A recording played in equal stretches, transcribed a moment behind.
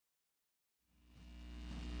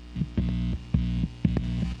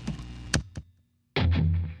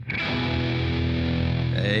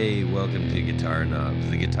Hey, welcome to Guitar Knobs,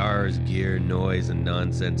 the guitars, gear, noise, and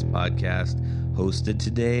nonsense podcast, hosted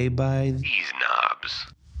today by these knobs.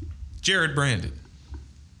 Jared Brandon.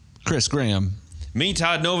 Chris Graham. Me,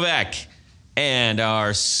 Todd Novak. And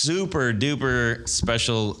our super duper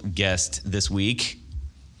special guest this week,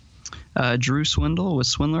 Drew Swindle with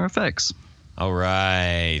Swindler Effects. All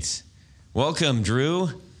right. Welcome, Drew.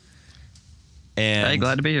 And Hey,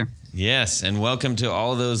 glad to be here. yes, and welcome to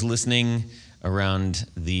all those listening around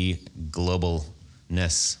the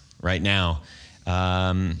globalness right now.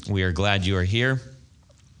 We are glad you are here.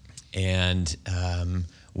 And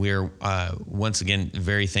we're once again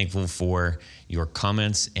very thankful for your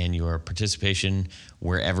comments and your participation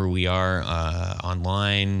wherever we are,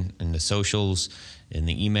 online, in the socials, in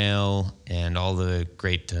the email, and all the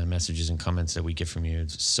great messages and comments that we get from you.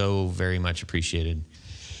 It's so very much appreciated.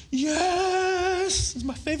 Yes! It's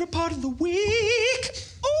my favorite part of the week.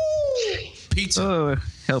 Ooh! Pizza. Oh,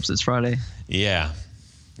 helps it's Friday. Yeah.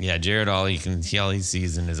 Yeah, Jared, all he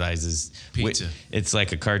sees in his eyes is Pizza. It's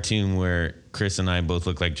like a cartoon where Chris and I both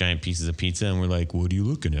look like giant pieces of pizza, and we're like, what are you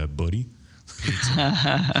looking at, buddy?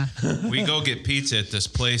 We go get pizza at this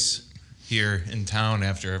place here in town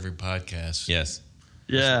after every podcast. Yes.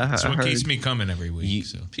 Yeah, That's I what heard. keeps me coming every week. You-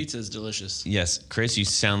 So. Pizza is delicious. Yes. Chris, you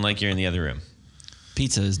sound like you're in the other room.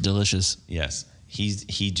 Pizza is delicious. Yes. He's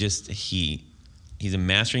a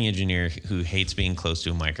mastering engineer who hates being close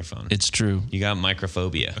to a microphone. It's true. You got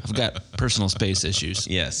microphobia. I've got personal space issues.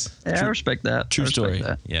 Yes. Yeah, I respect that. True I respect story.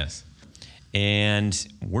 that. Yes. And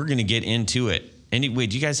we're going to get into it. Anyway,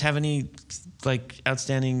 do you guys have any like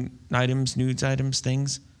outstanding items, nudes items,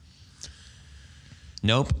 things?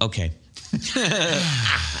 Nope. Okay.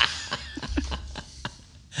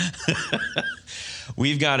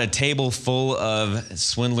 We've got a table full of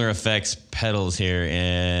Swindler Effects pedals here,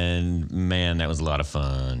 and man, that was a lot of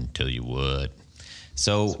fun. Tell you what.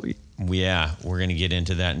 So, Sweet. yeah, we're going to get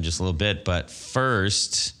into that in just a little bit. But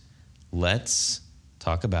first, let's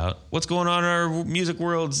talk about what's going on in our music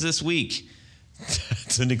worlds this week.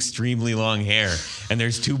 It's an extremely long hair, and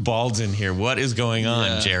there's two balds in here. What is going on,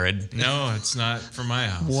 Yeah. Jared? No, it's not for my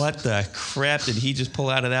house. What the crap did he just pull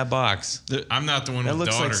out of that box? I'm not the one That with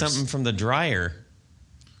looks daughters. like something from the dryer.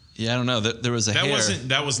 Yeah, I don't know. There was a That hair.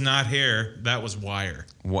 That was not hair. That was wire.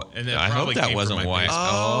 What? And that I hope probably that came wasn't from my wire. basement.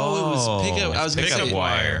 Oh, it was pickup. I was gonna pickup say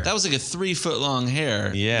wire. That was like a 3-foot long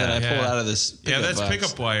hair. Yeah. that I pulled Yeah. out of this. Yeah, Pickup that's box.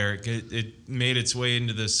 pickup wire. It made its way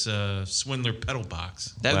into this Swindler pedal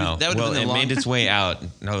box. That Well, would have well, been the it long. made its way out.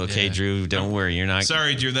 No, okay, Yeah. Drew, don't worry. You're not.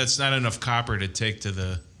 Sorry, Drew. That's not enough copper to take to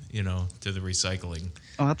the to the recycling.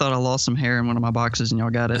 Oh, I thought I lost some hair in one of my boxes and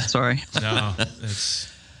y'all got it. Sorry. No,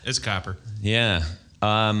 it's copper. Yeah.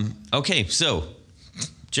 Okay, so,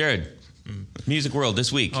 Jared, music world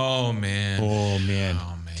this week. Oh man. Oh, man.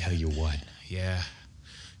 Oh, man. Tell you what. Yeah.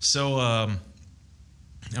 So I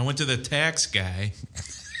went to the tax guy,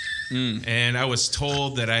 and I was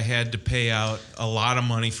told that I had to pay out a lot of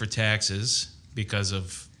money for taxes because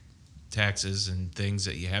of taxes and things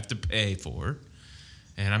that you have to pay for.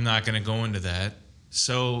 And I'm not going to go into that.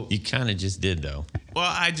 So, You kind of just did, though.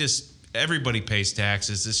 well, everybody pays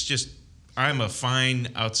taxes. It's just, I'm a fine,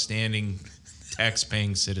 outstanding,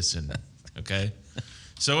 tax-paying citizen. Okay?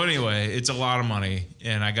 So anyway, it's a lot of money,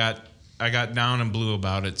 and I got down and blue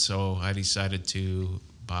about it, so I decided to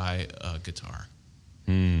buy a guitar.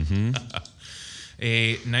 Mm-hmm.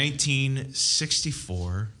 A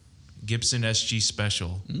 1964 Gibson SG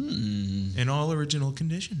Special in all original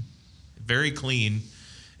condition. Very clean,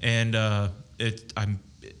 and I'm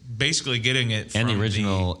basically getting it from And the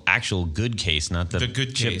original actual good case, not the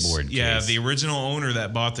good case. chipboard Yeah, case. the original owner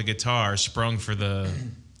that bought the guitar sprung for the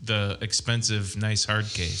expensive, nice hard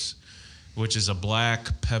case, which is a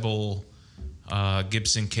black pebble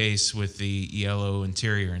Gibson case with the yellow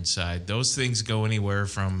interior inside. Those things go anywhere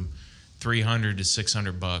from $300 to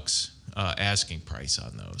 $600 asking price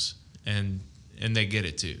on those, and they get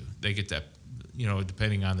it too. They get that,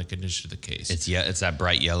 depending on the condition of the case. It's that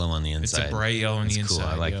bright yellow on the It's inside. a bright yellow on the That's cool.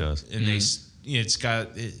 inside. I like yeah. those. And it's got.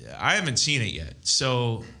 I haven't seen it yet,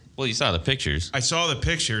 so Well, you saw the pictures. I saw the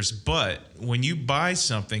pictures. But when you buy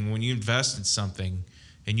something, when you invest in something,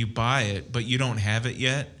 and you buy it, but you don't have it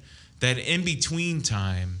yet, that in between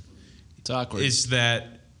time It's awkward. is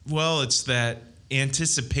that. Well, it's that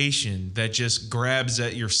anticipation that just grabs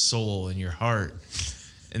at your soul and your heart,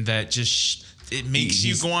 and that just it makes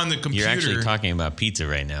you go on the computer. You're actually talking about pizza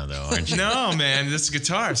right now, though, aren't you? No, man, this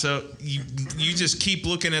guitar. So you just keep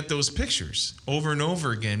looking at those pictures over and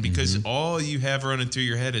over again because all you have running through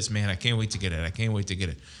your head is, man, I can't wait to get it. I can't wait to get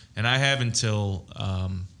it. And I have until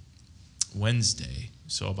Wednesday,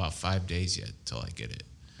 so about 5 days yet till I get it.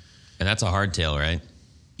 And that's a hardtail, right?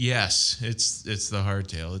 Yes, it's the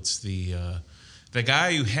hardtail. It's the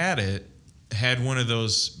guy who had it had one of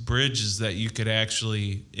those bridges that you could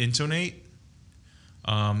actually intonate.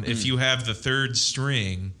 If you have the third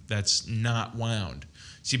string that's not wound.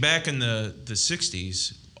 See, back in the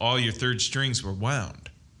 60s, all your third strings were wound.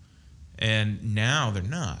 And now they're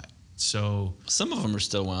not. So some of them are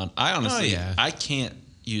still wound. I honestly, yeah. I can't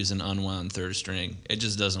use an unwound third string. It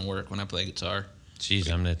just doesn't work when I play guitar.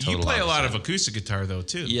 Jeez, I'm the total you play a lot opposite. of acoustic guitar though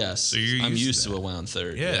too. Yes, so you're I'm used to to a wound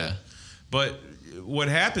third. Yeah. But what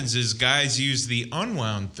happens is guys use the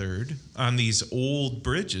unwound third on these old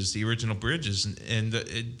bridges, the original bridges, and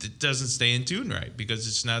it doesn't stay in tune right because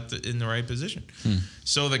it's not in the right position.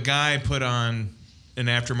 So the guy put on an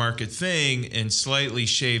aftermarket thing and slightly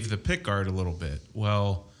shaved the pickguard a little bit.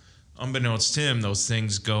 Well, unbeknownst to him, those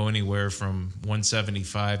things go anywhere from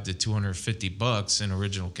 $175 to $250 in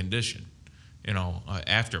original condition.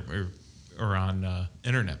 After or on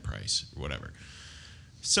internet price or whatever.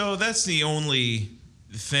 So that's the only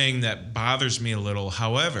thing that bothers me a little.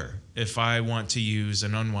 However, if I want to use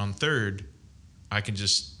an unwound third, I can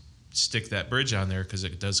just stick that bridge on there because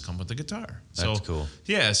it does come with the guitar. That's cool.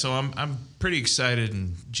 Yeah, so I'm pretty excited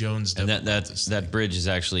and jonesed up about this thing. That bridge is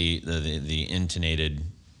actually the intonated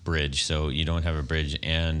bridge, so you don't have a bridge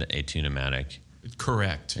and a tune-o-matic.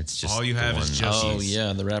 Correct. It's just all you have is just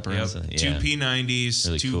the wraparound. Yep. Two P90s,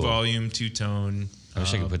 really two cool. volume, two tone. I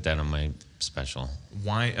wish I could put that on my special.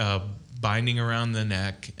 Binding around the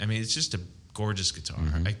neck. I mean, it's just a gorgeous guitar.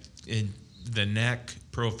 The neck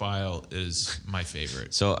profile is my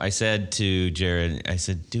favorite. So I said to Jared, I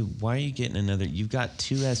said, dude, why are you getting another? You've got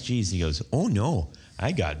two SGs. He goes, oh, no,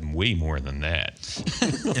 I got way more than that.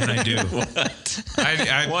 And I do.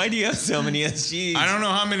 Why do you have so many SGs? I don't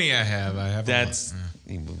know how many I have. That's...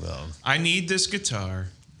 Well, I need this guitar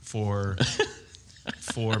for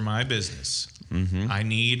my business. I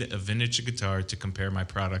need a vintage guitar to compare my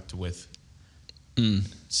product with.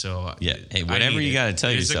 So yeah, hey, whatever you got to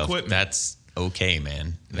tell yourself, equipment. That's okay,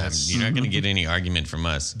 man. You're not going to get any argument from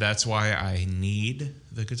us. That's why I need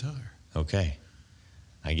the guitar. Okay,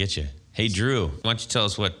 I get you. Hey, Drew, why don't you tell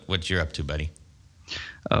us what you're up to, buddy?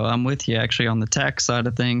 Oh, I'm with you actually on the tax side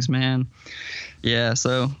of things, man. Yeah,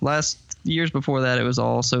 so years before that, it was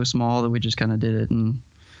all so small that we just kind of did it in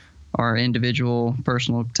our individual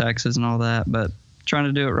personal taxes and all that, but trying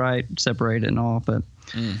to do it right, separate it and all. But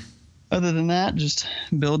other than that, just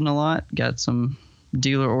building a lot. Got some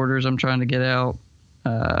dealer orders I'm trying to get out,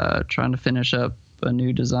 trying to finish up a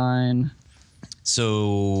new design.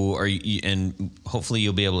 So are you, and hopefully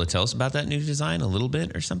you'll be able to tell us about that new design a little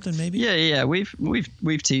bit or something, maybe? Yeah. We've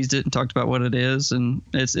teased it and talked about what it is, and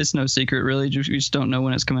it's no secret really. We just don't know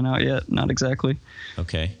when it's coming out yet. Not exactly.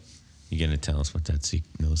 Okay. You gonna tell us what that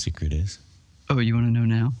no secret is? Oh, you want to know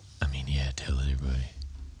now? I mean, yeah, tell everybody.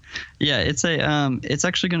 Yeah, it's it's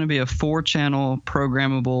actually going to be a 4-channel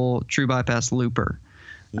programmable true bypass looper.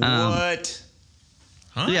 What?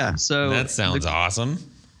 Huh? Yeah, so that sounds awesome.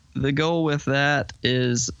 The goal with that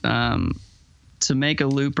is to make a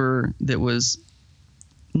looper that was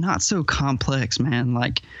not so complex, man.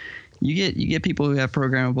 Like you get people who have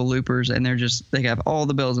programmable loopers and they have all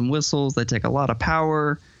the bells and whistles. They take a lot of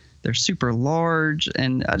power. They're super large,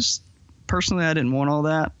 and I didn't want all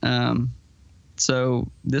that. So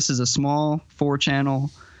this is a small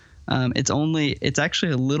 4-channel. It's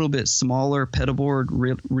actually a little bit smaller pedal board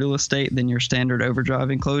real estate than your standard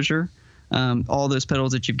overdrive enclosure. All those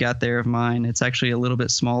pedals that you've got there of mine, it's actually a little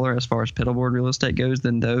bit smaller as far as pedal board real estate goes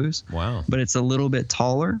than those. Wow. But it's a little bit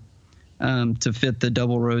taller to fit the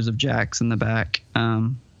double rows of jacks in the back.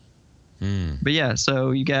 But yeah,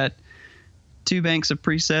 so you got 2 banks of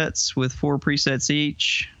presets with 4 presets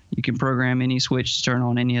each. You can program any switch to turn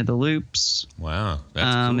on any of the loops. Wow,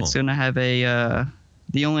 that's cool. It's going to have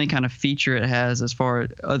the only kind of feature it has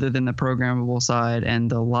other than the programmable side and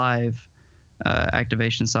the live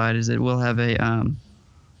activation side is it will have a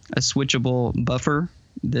switchable buffer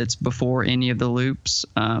that's before any of the loops,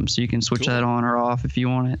 so you can switch that on or off if you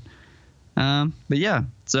want it. But yeah,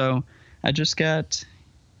 so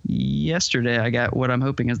yesterday I got what I'm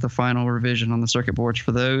hoping is the final revision on the circuit boards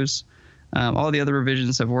for those. All the other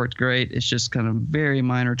revisions have worked great. It's just kind of very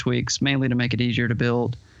minor tweaks, mainly to make it easier to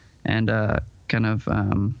build and kind of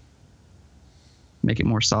make it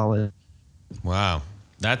more solid. Wow,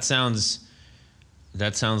 that sounds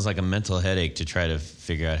like a mental headache to try to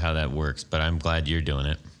figure out how that works. But I'm glad you're doing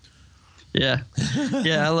it. Yeah,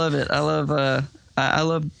 I love it. I love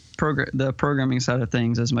the programming side of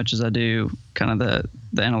things as much as I do kind of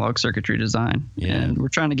the analog circuitry design. Yeah. And we're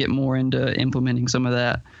trying to get more into implementing some of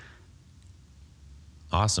that.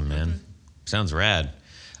 Awesome, man. Sounds rad.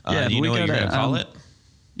 Yeah, do you know what you're going to call it?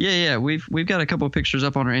 Yeah. We've got a couple of pictures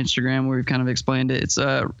up on our Instagram where we've kind of explained it. It's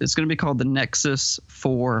going to be called the Nexus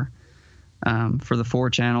 4 for the 4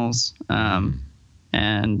 channels.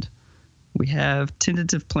 And we have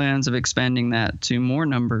tentative plans of expanding that to more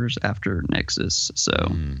numbers after Nexus. So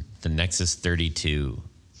the Nexus 32.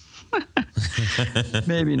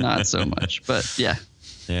 Maybe not so much, but yeah.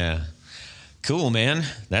 Yeah. Cool, man.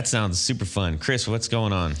 That sounds super fun. Chris, what's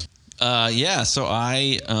going on? So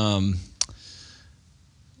I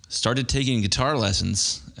started taking guitar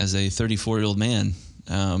lessons as a 34-year-old man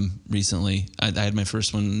recently. I had my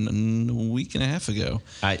first one a week and a half ago.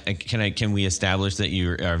 Can we establish that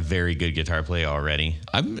you are a very good guitar player already?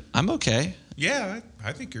 I'm okay. Yeah,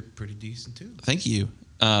 I think you're pretty decent too. Thank you.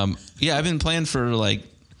 I've been playing for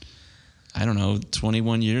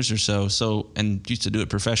 21 years or so. And used to do it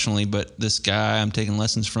professionally, but this guy I'm taking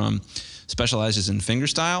lessons from specializes in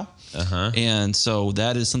fingerstyle. And so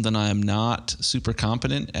that is something I'm not super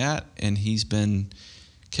competent at. And he's been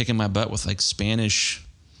kicking my butt with Spanish,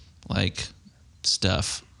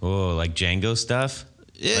 stuff. Oh, like Django stuff?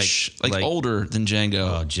 Ish. Like older than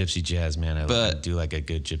Django. Oh, gypsy jazz, man. I do like a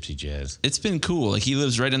good gypsy jazz. It's been cool. He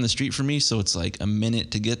lives right down the street from me. So it's a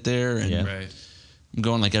minute to get there. And Right. I'm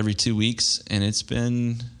going every 2 weeks, and it's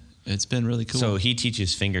been really cool. So he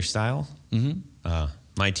teaches finger style. Mm-hmm.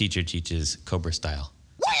 My teacher teaches Cobra style.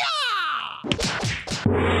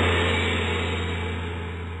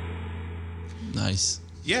 Nice.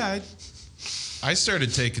 Yeah, I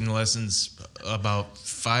started taking lessons about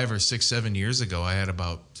 5 or 6, 7 years ago. I had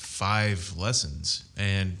about 5 lessons,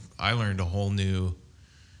 and I learned a whole new,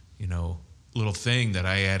 little thing that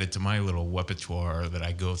I added to my little repertoire that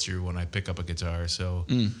I go through when I pick up a guitar. So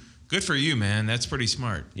good for you, man. That's pretty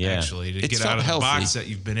smart, actually, to get out of the box that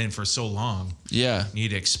you've been in for so long. Yeah. You need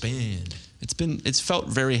to expand. It's felt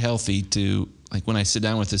very healthy to, when I sit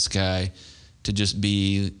down with this guy, to just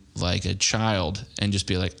be like a child and just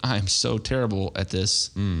be like, I'm so terrible at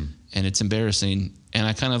this, and it's embarrassing, and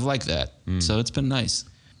I kind of like that. So it's been nice.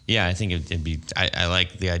 Yeah, I think it'd be. I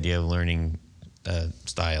like the idea of learning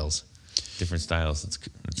styles, different styles. It's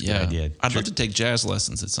a good idea. I'd love to take jazz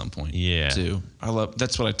lessons at some point. Yeah, too.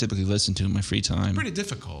 That's what I typically listen to in my free time. Pretty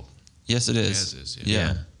difficult. Yes, it is. Jazz is,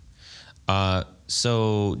 Yeah.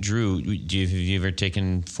 So, Drew, have you ever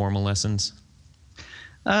taken formal lessons?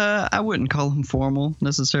 I wouldn't call them formal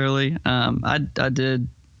necessarily. I did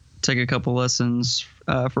take a couple lessons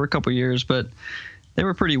for a couple years, but they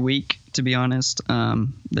were pretty weak, to be honest.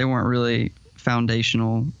 They weren't really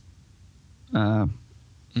foundational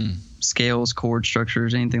scales, chord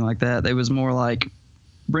structures, anything like that. They was more like,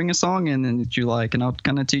 bring a song in that you like, and I'll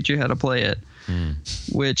kind of teach you how to play it,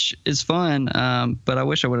 which is fun. But I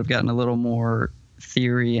wish I would have gotten a little more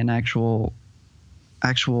theory and actual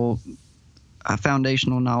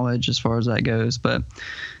foundational knowledge as far as that goes. But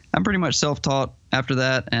I'm pretty much self-taught after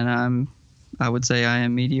that, and I would say I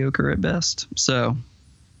am mediocre at best. So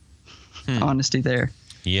honesty there.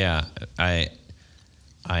 Yeah,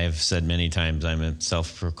 I've said many times I'm a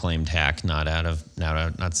self-proclaimed hack, not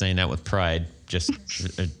saying that with pride. Just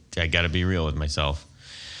I got to be real with myself.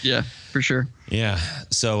 Yeah, for sure. Yeah.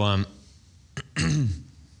 So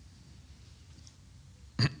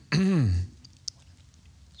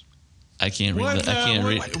I can't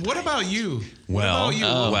read. What about you? Well, what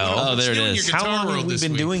about you? there it is. How long have we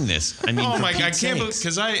been doing this? I mean, oh my God, I Pete's can't sakes.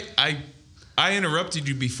 because I interrupted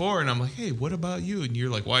you before, and I'm like, hey, what about you? And you're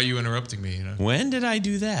like, why are you interrupting me? When did I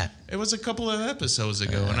do that? It was a couple of episodes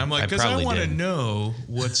ago, and I'm like, I because I probably want to did. know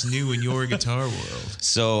what's new in your guitar world.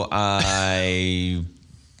 So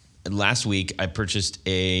last week I purchased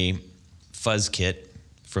a fuzz kit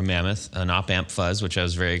from Mammoth, an op-amp fuzz, which I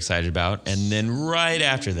was very excited about. And then right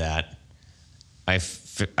after that, I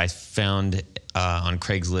found on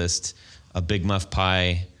Craigslist a Big Muff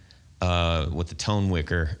Pie with a tone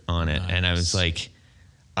wicker on it. Nice. And I was like,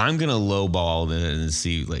 I'm going to lowball and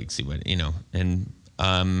see what, and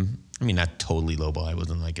I mean, not totally lowball. I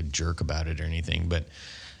wasn't like a jerk about it or anything, but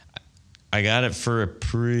I got it for a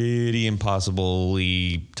pretty impossible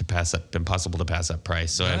to pass up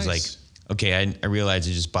price. So I was like, okay, I realized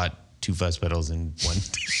I just bought 2 fuzz pedals in one.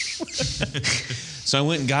 So I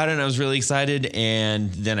went and got it, and I was really excited.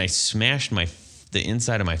 And then I smashed the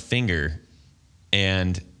inside of my finger,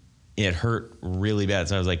 and it hurt really bad.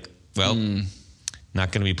 So I was like, well,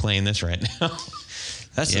 not going to be playing this right now.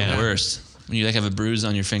 That's the worst. When you have a bruise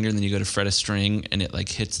on your finger, and then you go to fret a string, and it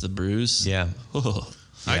hits the bruise. Yeah. Oh.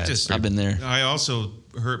 Yeah, I've been there. I also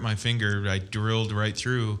hurt my finger. I drilled right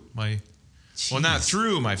through well, not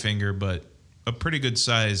through my finger, but a pretty good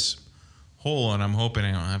size hole, and I'm hoping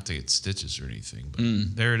I don't have to get stitches or anything.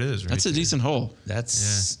 But there it is. Right That's a there. decent hole.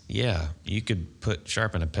 That's you could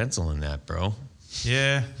sharpen a pencil in that, bro.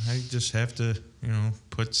 Yeah, I just have to,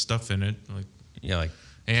 put stuff in it, like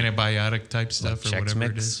antibiotic type stuff like or Chex whatever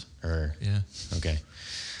Mix it is. Or Yeah. okay.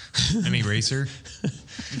 An eraser.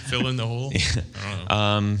 Fill in the hole. I don't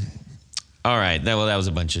know. All right. That was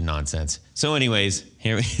a bunch of nonsense. So, anyways,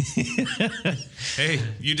 here we. Hey,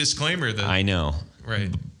 you disclaimer that. I know. Right.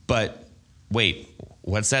 But wait,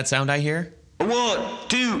 what's that sound I hear? 1,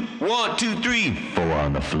 2, 1, 2, 3. 4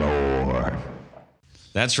 on the floor.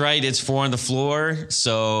 That's right. It's 4 on the floor.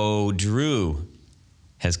 So Drew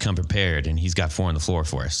has come prepared, and he's got 4 on the floor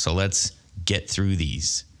for us. So let's get through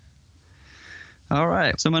these. All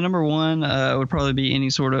right. So my number one would probably be any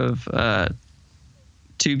sort of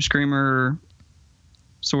tube screamer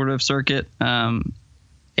sort of circuit.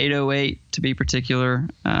 808 to be particular.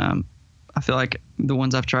 I feel like the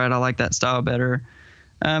ones I've tried, I like that style better.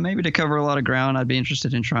 Maybe to cover a lot of ground, I'd be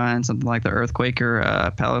interested in trying something like the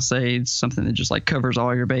Earthquaker Palisades, something that just like covers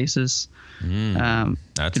all your bases.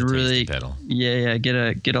 That's a tasty pedal. Yeah,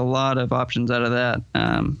 get a lot of options out of that.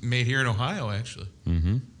 Made here in Ohio, actually.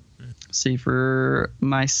 Mm-hmm. See, for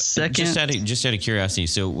my second, just out of curiosity,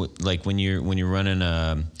 so like when you're running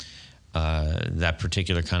that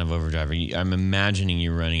particular kind of overdrive, I'm imagining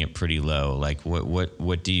you're running it pretty low. Like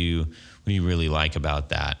what do you really like about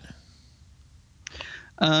that?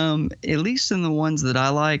 At least in the ones that I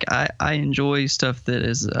like, I enjoy stuff that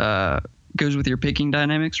is goes with your picking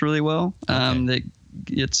dynamics really well. Okay. That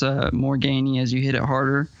it's more gainy as you hit it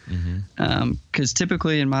harder. Because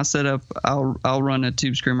typically in my setup, I'll run a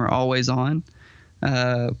tube screamer always on.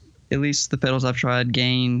 At least the pedals I've tried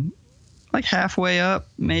gain like halfway up,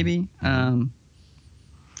 maybe. And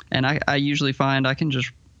I usually find I can just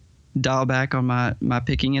dial back on my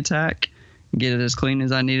picking attack, get it as clean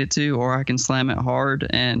as I need it to, or I can slam it hard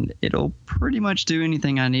and it'll pretty much do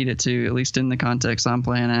anything I need it to, at least in the context I'm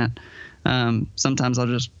playing at. Sometimes I'll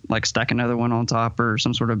just like stack another one on top or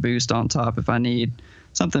some sort of boost on top if I need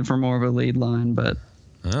something for more of a lead line, but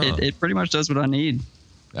it pretty much does what I need.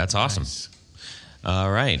 That's awesome. Nice.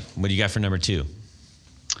 All right. What do you got for number 2?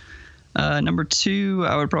 Number 2,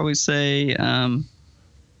 I would probably say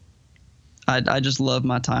I just love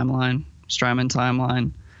my timeline, Strymon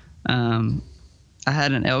timeline. I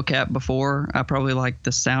had an L cap before. I probably like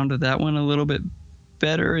the sound of that one a little bit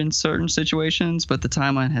better in certain situations, but the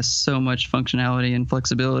timeline has so much functionality and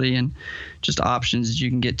flexibility and just options that you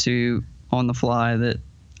can get to on the fly that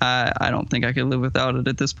I don't think I could live without it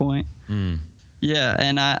at this point. Yeah,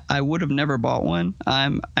 and I would have never bought one.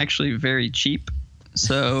 I'm actually very cheap,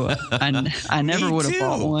 so I never would have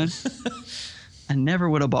bought one. I never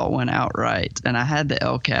would have bought one outright, and I had the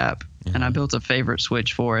L cap, and I built a favorite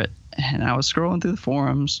switch for it, and I was scrolling through the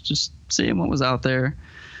forums, just seeing what was out there,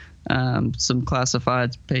 some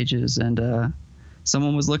classified pages, and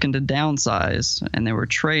someone was looking to downsize, and they were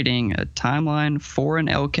trading a timeline for an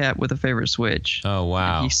L cap with a favorite switch. Oh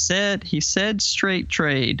wow! And he said straight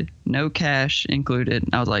trade, no cash included.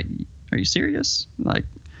 And I was like, "Are you serious?" Like,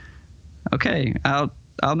 okay,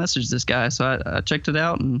 I'll message this guy. So I checked it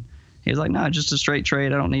out, and he was like, "No, just a straight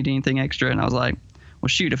trade. I don't need anything extra." And I was like, "Well,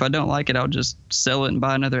 shoot, if I don't like it, I'll just sell it and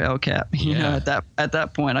buy another L cap." You know, at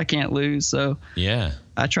that point, I can't lose. So yeah,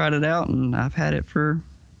 I tried it out, and I've had it for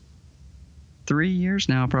 3 years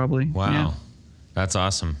now, probably. Wow. Yeah. That's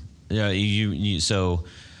awesome. Yeah, so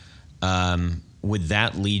would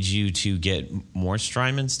that lead you to get more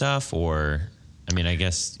Strymon stuff, or I mean, I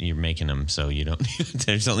guess you're making them, so you don't.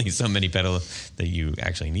 There's only so many pedals that you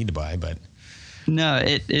actually need to buy, but no,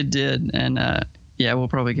 it did, and yeah, we'll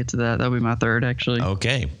probably get to that. That'll be my third, actually.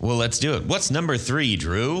 Okay, well, let's do it. What's number 3,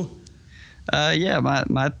 Drew? Yeah,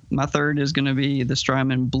 my third is going to be the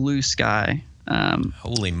Strymon Blue Sky.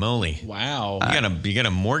 Holy moly! Wow. You got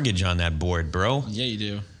a mortgage on that board, bro. Yeah, you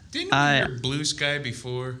do. Didn't we hear Blue Sky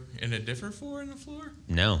before in a different 4 on the floor?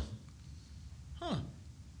 No. Huh.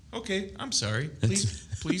 Okay, I'm sorry.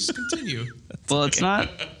 Please continue. Well, it's not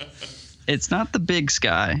the Big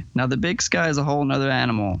Sky. Now the Big Sky is a whole nother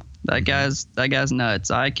animal. That guy's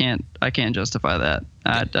nuts. I can't justify that.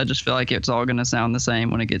 I just feel like it's all going to sound the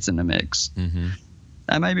same when it gets in the mix.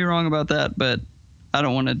 I may be wrong about that, but I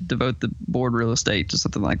don't want to devote the board real estate to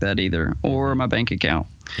something like that either, or my bank account.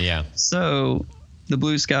 Yeah. So the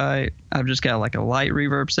Blue Sky, I've just got like a light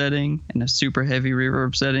reverb setting and a super heavy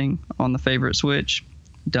reverb setting on the favorite switch.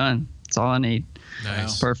 Done. That's all I need.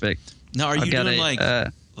 Nice. Perfect. Now, are you doing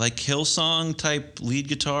like Hillsong type lead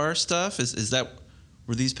guitar stuff? Is that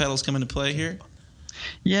where these pedals come into play here?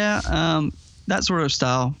 Yeah, that sort of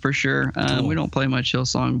style for sure. Cool. We don't play much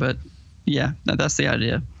Hillsong, but yeah, that's the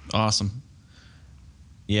idea. Awesome.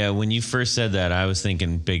 Yeah, when you first said that, I was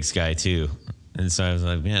thinking Big Sky too, and so I was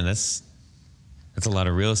like, man, that's a lot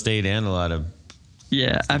of real estate and a lot of.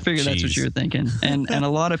 Yeah, I figured that's what you were thinking, and a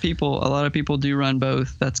lot of people do run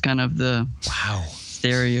both. That's kind of the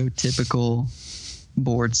stereotypical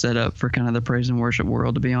board setup for kind of the praise and worship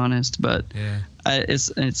world, to be honest. But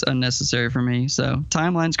it's unnecessary for me. So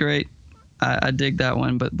Timeline's great. I dig that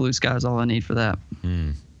one, but Blue Sky is all I need for that.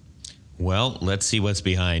 Well, let's see what's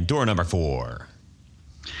behind door number 4.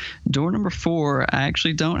 Door number 4, I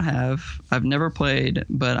actually don't have. I've never played,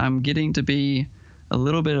 but I'm getting to be a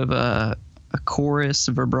little bit of a chorus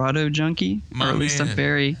vibrato junkie. Or at least I'm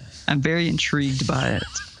very intrigued by it.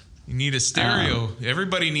 You need a stereo.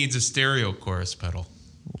 Everybody needs a stereo chorus pedal.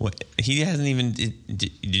 What? He hasn't even.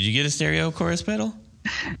 Did you get a stereo chorus pedal?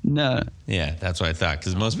 No. Yeah, that's what I thought.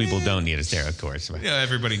 Because most people don't need a stereo chorus pedal. Yeah,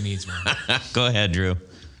 everybody needs one. Go ahead, Drew.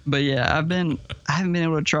 But yeah, I haven't been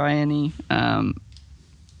able to try any.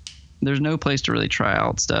 There's no place to really try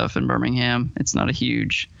out stuff in Birmingham. It's not a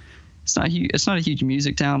huge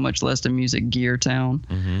music town, much less a music gear town.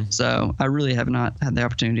 Mm-hmm. So I really have not had the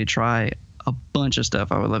opportunity to try a bunch of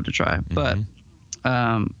stuff I would love to try. Mm-hmm.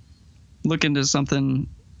 But look into something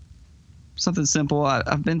simple.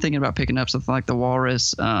 I've been thinking about picking up something like the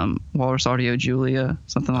Walrus Audio Julia,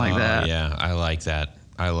 something like that. Yeah, I like that.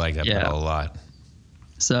 I like that pedal a lot.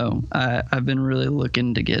 So I've been really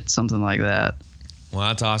looking to get something like that. Well,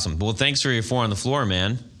 that's awesome. Well, thanks for your 4 on the floor,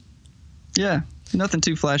 man. Yeah, nothing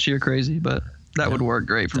too flashy or crazy, but that would work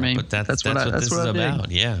great for me. But that's what this is about.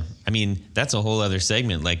 Yeah, I mean, that's a whole other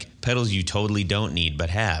segment, like pedals you totally don't need but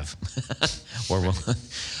have. I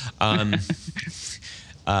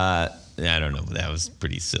don't know. That was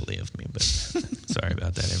pretty silly of me, but sorry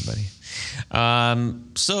about that, everybody.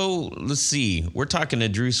 So let's see. We're talking to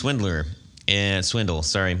Drew Swindle.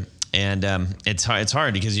 And it's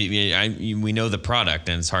hard because we know the product,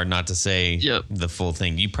 and it's hard not to say the full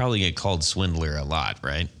thing. You probably get called Swindler a lot,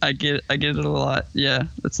 right? I get it a lot. Yeah,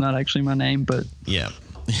 that's not actually my name, but yeah.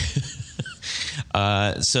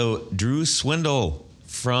 So Drew Swindle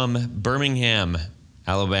from Birmingham,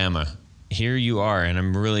 Alabama. Here you are, and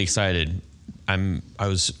I'm really excited. I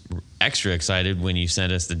was extra excited when you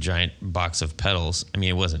sent us the giant box of pedals. I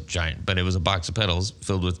mean, it wasn't giant, but it was a box of pedals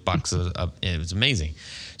filled with boxes of. It was amazing.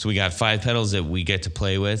 So we got 5 pedals that we get to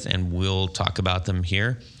play with, and we'll talk about them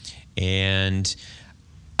here. And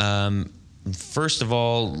first of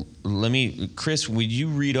all, Chris, would you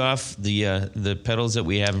read off the pedals that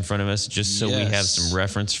we have in front of us, just so we have some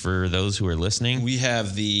reference for those who are listening? We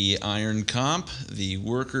have the Iron Comp, the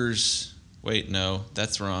Workers. Wait, no,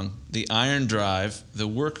 that's wrong. The Iron Drive, the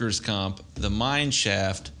Workers Comp, the Mine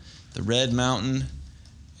Shaft, the Red Mountain,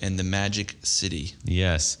 and the Magic City.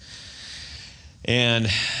 Yes. And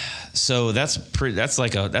so that's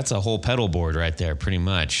a whole pedal board right there, pretty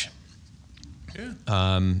much. Yeah.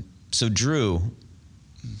 So Drew.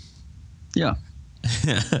 Yeah.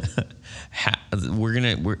 I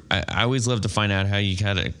always love to find out how you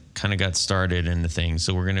kind of got started in the thing.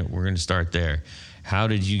 So we're gonna start there. How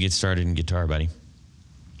did you get started in guitar, buddy?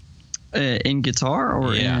 In guitar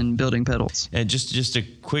or in building pedals? And just a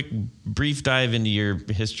quick, brief dive into your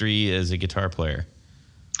history as a guitar player.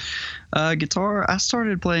 Guitar. I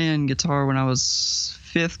started playing guitar when I was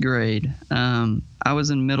 5th grade. I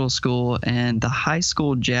was in middle school, and the high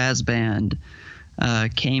school jazz band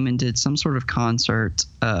came and did some sort of concert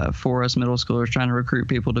for us middle schoolers, trying to recruit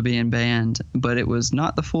people to be in band. But it was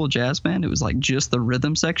not the full jazz band. It was like just the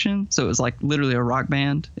rhythm section. So it was like literally a rock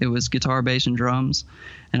band. It was guitar, bass, and drums.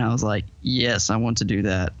 And I was like, yes, I want to do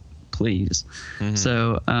that, please. Mm-hmm.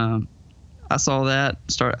 So I saw that.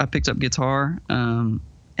 I picked up guitar,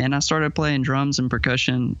 and I started playing drums and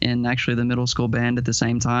percussion in actually the middle school band at the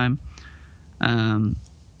same time.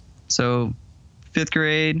 So 5th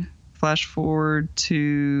grade, flash forward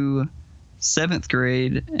to 7th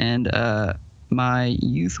grade, and my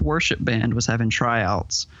youth worship band was having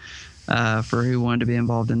tryouts for who wanted to be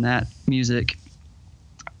involved in that music.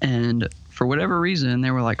 And for whatever reason,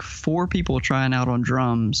 there were like 4 people trying out on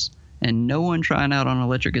drums and no one trying out on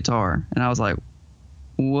electric guitar. And I was like,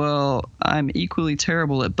 well, I'm equally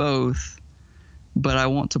terrible at both, but I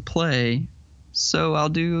want to play, so I'll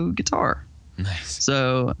do guitar. Nice.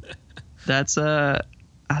 So that's I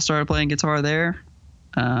started playing guitar there.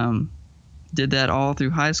 Did that all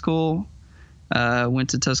through high school.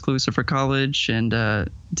 Went to Tuscaloosa for college, and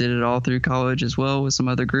did it all through college as well with some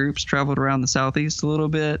other groups. Traveled around the Southeast a little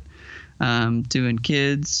bit, doing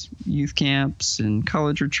kids, youth camps, and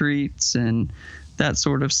college retreats, and that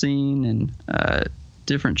sort of scene, and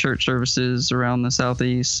different church services around the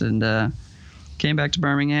Southeast. And came back to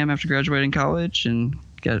Birmingham after graduating college and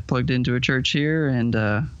got it plugged into a church here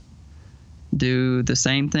and do the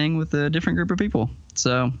same thing with a different group of people.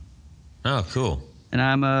 So. Oh, cool. And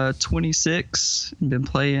I'm 26 and been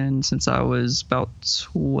playing since I was about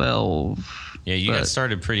 12. Yeah, you got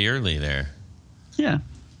started pretty early there. Yeah.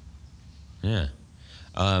 Yeah.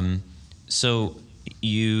 So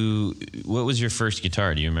what was your first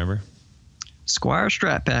guitar? Do you remember? Squire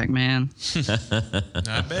Strat Pack, man.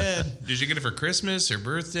 Not bad. Did you get it for Christmas or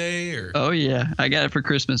birthday or? Oh yeah, I got it for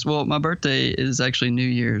Christmas. Well, my birthday is actually New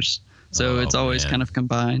Year's, so it's always kind of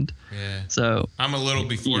combined. Yeah. So I'm a little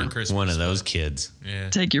before Christmas. One of those kids. Yeah.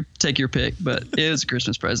 Take your pick, but it was a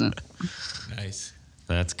Christmas present. Nice.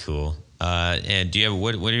 That's cool. And do you have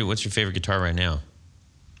what's your favorite guitar right now?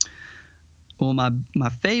 Well, my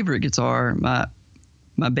favorite guitar,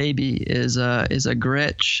 my baby is a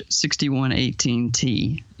Gretsch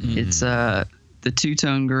 6118T. It's the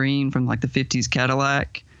two-tone green from like the 50s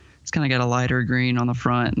Cadillac. It's kind of got a lighter green on the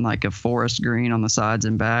front and like a forest green on the sides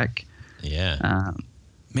and back. Yeah.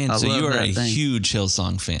 Man, I so you love are a that thing. huge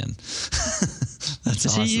Hillsong fan. That's Does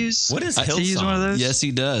awesome. he use? What is Does he use one of Hillsong? those? Yes,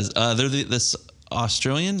 he does. They're this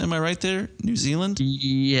Australian. Am I right there? New Zealand.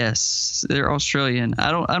 Yes, they're Australian.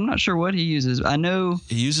 I'm not sure what he uses. I know.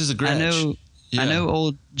 He uses a Gretsch. I know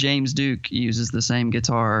old James Duke uses the same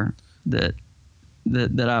guitar that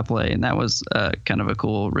I play, and that was kind of a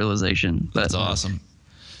cool realization. But, That's awesome.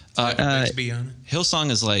 Let's be honest. Hillsong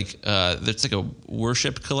is like it's like a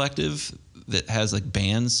worship collective that has like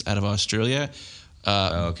bands out of Australia.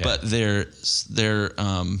 Okay. But their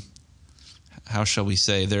how shall we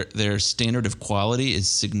say their standard of quality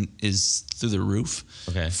is through the roof.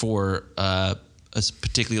 Okay. For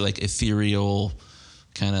particularly like ethereal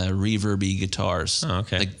kind of reverby guitars. Oh,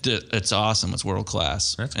 okay. Like it's awesome. It's world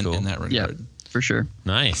class. That's in, cool. in that regard. yeah, for sure.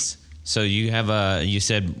 Nice. So you have you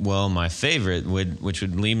said, well, my favorite which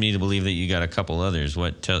would lead me to believe that you got a couple others.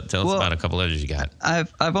 Tell us about a couple others you got.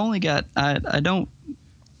 I've only got I don't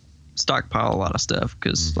stockpile a lot of stuff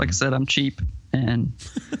because, like I said, I'm cheap and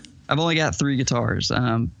I've only got 3 guitars.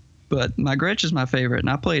 But my Gretsch is my favorite, and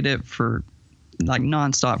I played it for like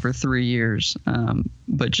nonstop for 3 years.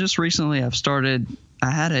 But just recently, I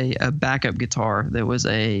had a backup guitar that was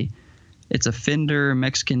it's a Fender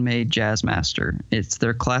Mexican-made Jazzmaster. It's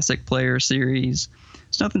their Classic Player series.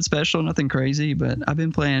 It's nothing special, nothing crazy, but I've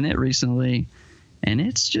been playing it recently, and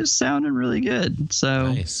it's just sounding really good.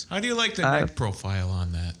 So Nice. How do you like the neck profile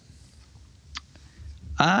on that?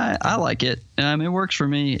 I like it. It works for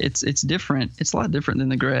me. It's different. It's a lot different than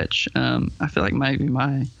the Gretsch. I feel like maybe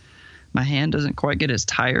my hand doesn't quite get as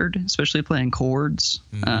tired, especially playing chords.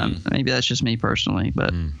 Maybe that's just me personally,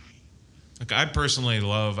 but Like I personally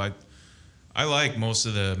love I like most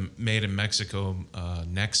of the made in Mexico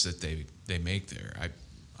necks that they make there.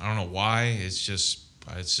 I don't know why. It's just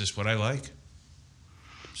what I like.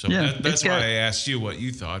 So Yeah, that's why I asked you what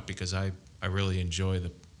you thought, because I really enjoy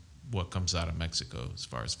what comes out of Mexico as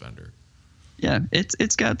far as Fender. yeah,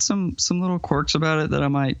 it's got some little quirks about it that I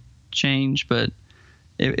might change, but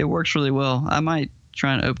it works really well. I might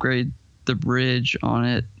try and upgrade the bridge on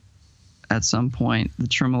it at some point, the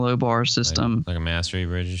tremolo bar system. Like a mastery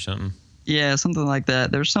bridge or something? Yeah, something like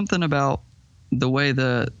that. There's something about the way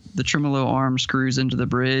the tremolo arm screws into the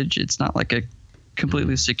bridge. It's not like a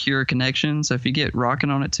completely secure connection. So if you get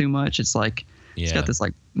rocking on it too much, it's like it's got this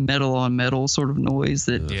like metal on metal sort of noise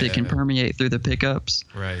that can permeate through the pickups.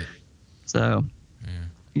 Right. So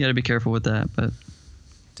you got to be careful with that. But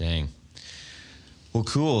Dang. Well,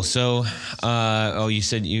 cool. So, you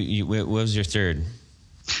said what was your third?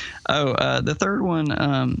 the third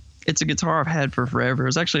one, it's a guitar I've had for forever. It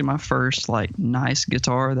was actually my first like nice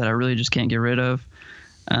guitar that I really just can't get rid of.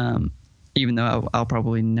 Even though I'll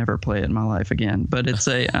probably never play it in my life again. But it's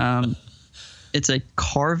a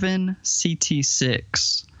Carvin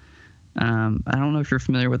CT6. I don't know if you're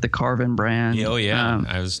familiar with the Carvin brand. Yeah, oh yeah.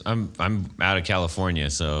 I'm out of California,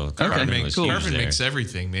 so Carvin was huge Carvin there. makes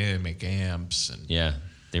everything. They make amps and Yeah,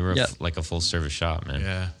 they were like a full service shop, man.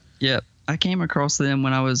 yeah. Yep. I came across them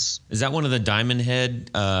when I was. Is that one of the Diamond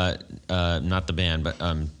Head? Not the band, but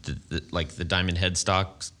like the Diamond Head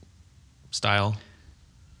stock style.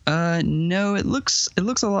 No, it looks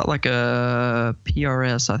a lot like a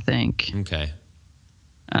PRS, I think. Okay.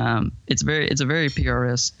 It's a very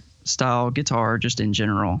PRS style guitar just in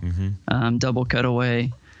general. Double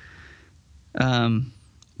cutaway. What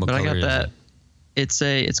But I color got is that.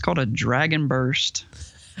 it? It's called a Dragon Burst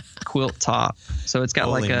quilt top. So it's got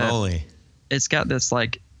Holy moly. it's got this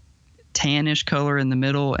like tannish color in the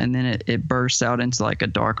middle, and then it bursts out into like a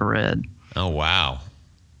dark red. Oh wow,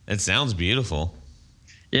 it sounds beautiful.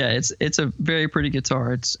 Yeah, it's a very pretty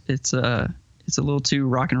guitar. It's it's a little too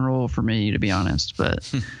rock and roll for me, to be honest. But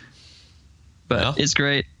Well. It's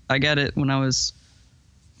great. I got it when I was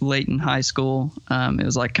late in high school. It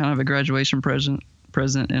was like kind of a graduation present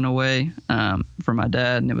in a way for my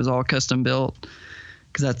dad, and it was all custom built.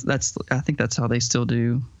 Because I think that's how they still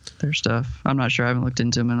do their stuff. I'm not sure. I haven't looked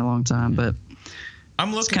into them in a long time, but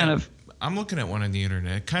I'm looking at one on the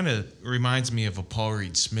internet. It kind of reminds me of a Paul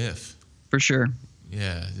Reed Smith. for sure.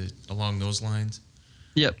 Yeah, along those lines.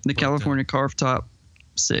 Yep, the California Carve Top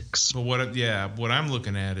 6. But what I'm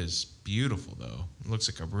looking at is beautiful though. It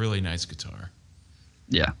looks like a really nice guitar.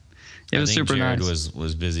 Yeah, it was super Jared nice.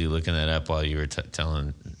 was busy looking that up while you were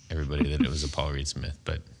telling everybody that it was a Paul Reed Smith,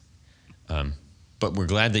 but we're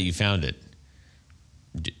glad that you found it,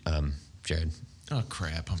 Jared. Oh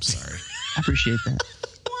crap! I'm sorry. I appreciate that.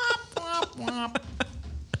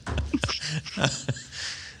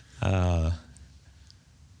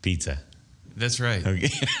 Pizza. That's right. Okay.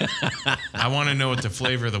 I want to know what the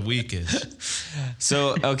flavor of the week is.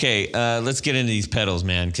 So okay, let's get into these pedals,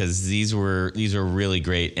 man, because these are really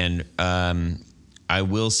great. And I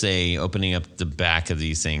will say, opening up the back of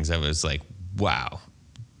these things, I was like, wow,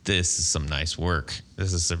 this is some nice work.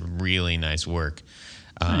 This is some really nice work.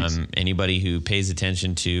 Nice. Anybody who pays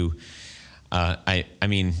attention to, I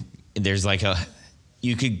mean, there's like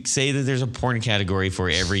you could say that there's a porn category for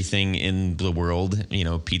everything in the world,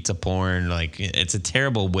 pizza porn. Like, it's a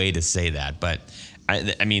terrible way to say that, but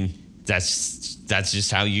I mean, that's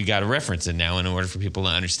just how you got to reference it now in order for people to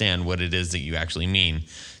understand what it is that you actually mean.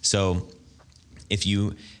 So if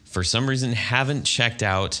you, for some reason, haven't checked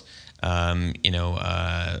out, pedal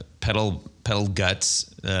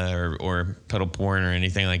guts or pedal porn or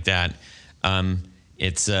anything like that,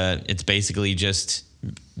 it's basically just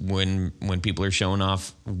when people are showing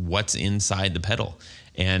off what's inside the pedal,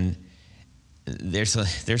 and there's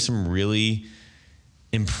some really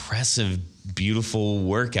impressive, beautiful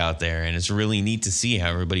work out there, and it's really neat to see how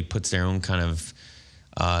everybody puts their own kind of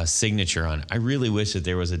signature on it. I really wish that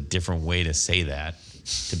there was a different way to say that,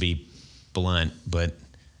 to be blunt, but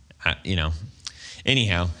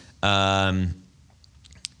anyhow.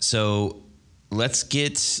 So let's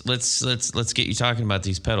get you talking about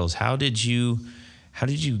these pedals. How did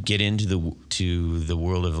you get into the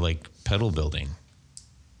world of like pedal building?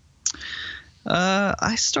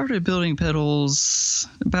 I started building pedals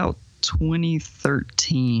about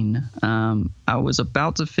 2013. I was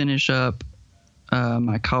about to finish up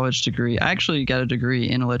my college degree. I actually got a degree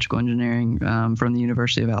in electrical engineering from the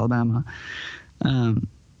University of Alabama.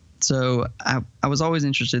 So I was always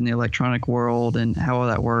interested in the electronic world and how all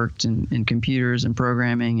that worked, and computers and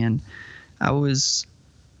programming. And I was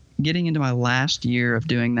getting into my last year of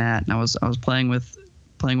doing that, and I was playing with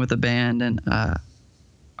a band, and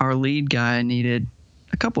our lead guy needed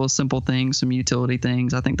a couple of simple things, some utility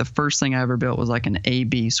things. I think the first thing I ever built was like an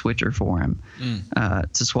A/B switcher for him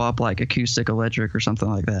to swap like acoustic electric or something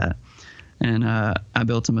like that. And I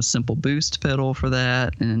built him a simple boost pedal for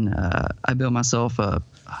that, and I built myself a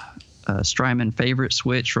Strymon favorite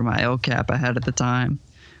switch for my L cap I had at the time.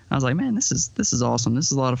 I was like, man, this is awesome. This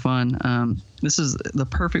is a lot of fun. This is the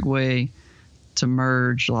perfect way to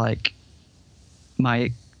merge like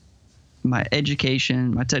my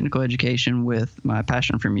education, my technical education, with my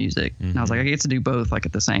passion for music. Mm-hmm. And I was like, I get to do both like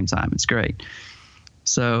at the same time. It's great.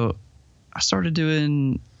 So I started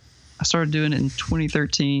doing it in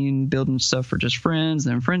 2013, building stuff for just friends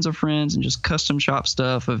and friends of friends, and just custom shop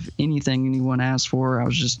stuff of anything anyone asked for. I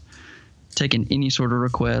was just taking any sort of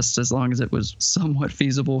request as long as it was somewhat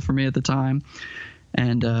feasible for me at the time,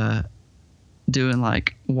 and doing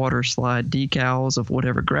like water slide decals of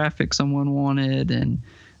whatever graphic someone wanted and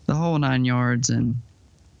the whole 9 yards. And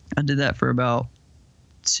I did that for about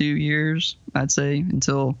 2 years, I'd say,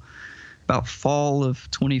 until about fall of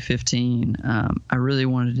 2015. I really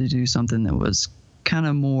wanted to do something that was kind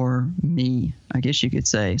of more me, I guess you could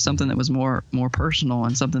say, something that was more personal,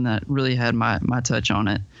 and something that really had my touch on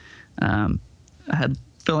it. I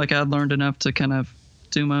feel like I'd learned enough to kind of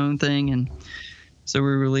do my own thing, and so we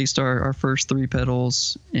released our first 3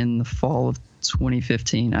 pedals in the fall of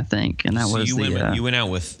 2015, I think, and that was you went out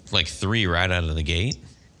with like 3 right out of the gate.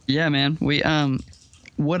 Yeah, man. We and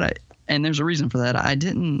there's a reason for that. I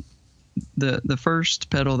didn't. The first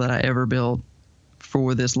pedal that I ever built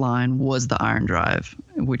for this line was the Iron Drive,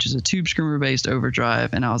 which is a tube screamer based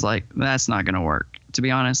overdrive, and I was like, that's not going to work. To be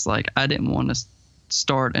honest, like, I didn't want to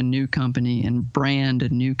start a new company and brand a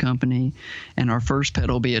new company and our first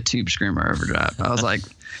pedal be a tube screamer overdrive. I was like,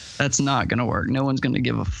 that's not going to work. No one's going to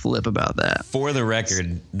give a flip about that. For the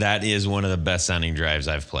record, that is one of the best sounding drives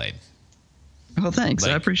I've played. Oh, thanks.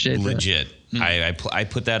 Like, I appreciate legit. that. I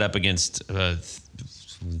put that up against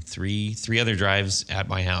three other drives at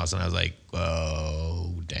my house, and I was like,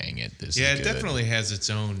 oh, dang it. This is it good. definitely has its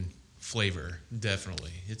own flavor.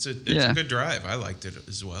 Definitely. It's a good drive. I liked it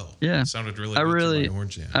as well. Yeah. It sounded really good to my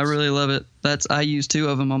orange jams. I really love it. I use 2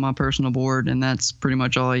 of them on my personal board, and that's pretty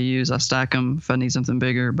much all I use. I stack them if I need something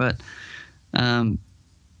bigger, but so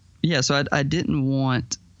I didn't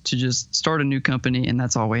want to just start a new company and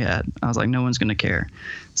that's all we had. I was like, no one's going to care.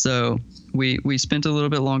 So we spent a little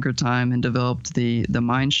bit longer time and developed the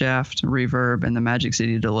Mineshaft reverb and the Magic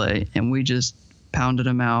City delay, and we just pounded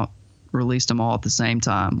them out, released them all at the same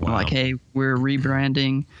time. Wow. We're like, hey, we're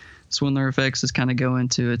rebranding. Swindler Effects is kind of going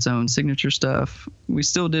to its own signature stuff. We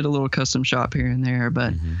still did a little custom shop here and there,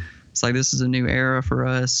 but it's like, this is a new era for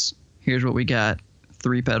us. Here's what we got.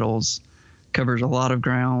 3 pedals, covers a lot of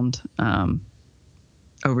ground.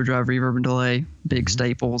 Overdrive, reverb, and delay, big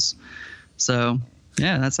staples. So,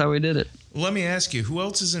 yeah, that's how we did it. Let me ask you, who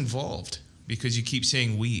else is involved? Because you keep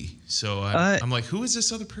saying we. So I'm like, who is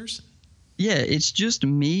this other person? Yeah, it's just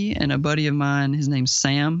me and a buddy of mine. His name's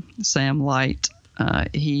Sam Light.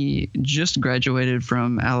 He just graduated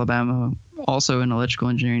from Alabama, also an electrical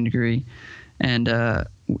engineering degree. And I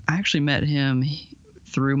actually met him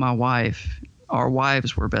through my wife. Our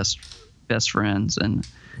wives were best friends, and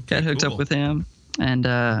got hooked up with him.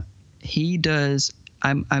 And he does.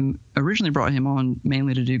 I'm originally brought him on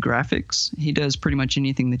mainly to do graphics. He does pretty much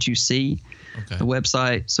anything that you see: the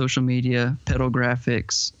website, social media, pedal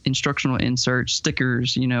graphics, instructional inserts,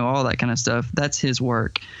 stickers, all that kind of stuff. That's his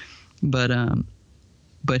work. But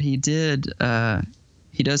he does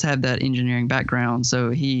have that engineering background, so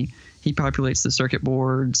he populates the circuit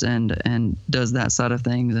boards and does that side of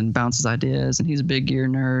things and bounces ideas. And he's a big gear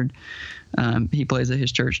nerd. He plays at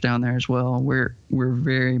his church down there as well. We're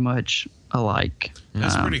very much alike.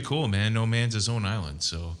 That's pretty cool, man. No man's his own island.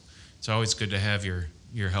 So it's always good to have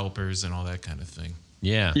your helpers and all that kind of thing.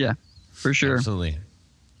 Yeah. Yeah, for sure. Absolutely.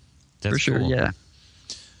 That's for sure. Cool. Yeah.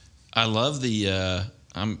 I love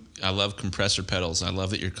I love compressor pedals. I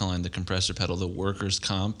love that you're calling the compressor pedal the workers'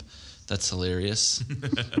 comp. That's hilarious.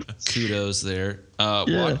 Kudos there.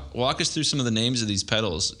 Walk us through some of the names of these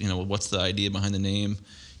pedals. What's the idea behind the name?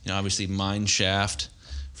 Obviously Mineshaft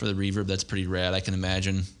for the reverb. That's pretty rad. I can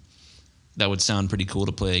imagine that would sound pretty cool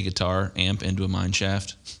to play a guitar amp into a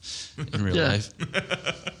Mineshaft in real life.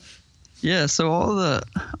 Yeah. So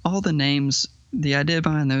all the names, the idea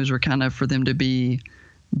behind those were kind of for them to be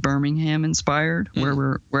Birmingham inspired,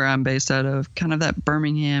 where I'm based out of, kind of that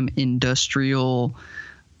Birmingham industrial,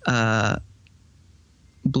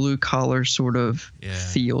 blue collar sort of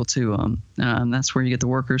feel to them. That's where you get the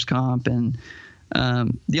workers' comp, and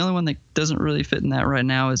the only one that doesn't really fit in that right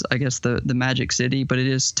now is, I guess, the Magic City, but it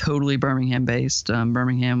is totally Birmingham based.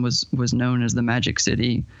 Birmingham was known as the Magic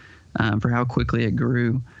City for how quickly it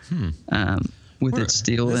grew with its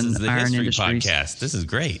steel and iron industries. Podcast. This is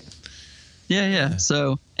great. Yeah.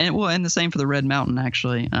 So, and the same for the Red Mountain,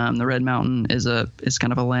 actually. The Red Mountain is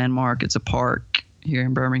kind of a landmark. It's a park here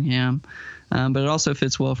in Birmingham, but it also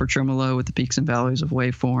fits well for tremolo with the peaks and valleys of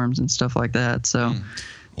waveforms and stuff like that. So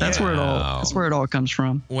that's where it all comes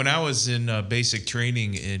from. When I was in basic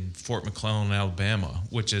training in Fort McClellan, Alabama,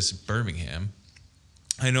 which is Birmingham,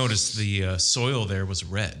 I noticed the soil there was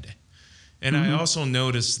red, and I also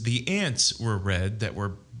noticed the ants were red that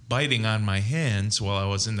were biting on my hands while I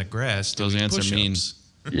was in the grass. Those ants are mean.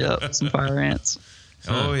 Yep, some fire ants.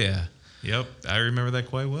 Oh yeah, yep. I remember that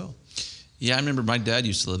quite well. Yeah, I remember my dad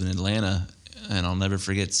used to live in Atlanta, and I'll never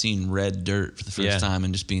forget seeing red dirt for the first time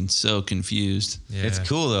and just being so confused. Yeah. It's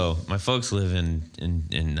cool though. My folks live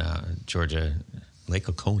in Georgia, Lake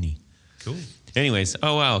Oconee. Cool. Anyways,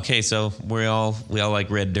 oh wow, okay, so we all like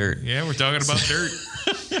red dirt. Yeah, we're talking about dirt.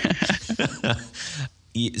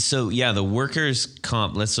 So yeah, the workers'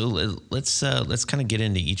 comp. Let's kind of get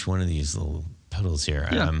into each one of these little pedals here.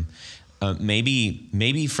 Yeah.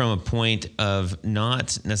 Maybe from a point of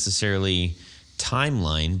not necessarily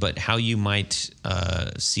timeline, but how you might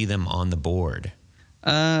see them on the board.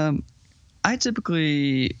 I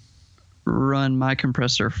typically run my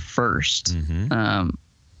compressor first.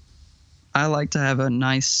 I like to have a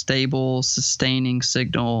nice, stable, sustaining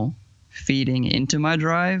signal feeding into my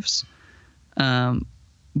drives.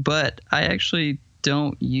 But I actually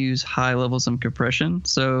don't use high levels of compression,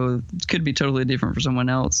 so it could be totally different for someone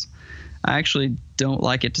else. I actually don't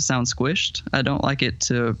like it to sound squished. I don't like it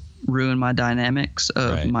to ruin my dynamics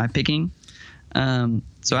of my picking.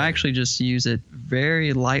 So I actually just use it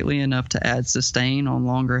very lightly enough to add sustain on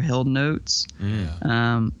longer held notes.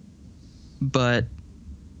 But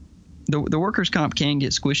the workers' comp can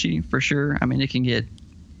get squishy for sure. I mean, it can get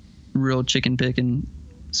real chicken picking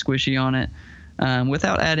squishy on it.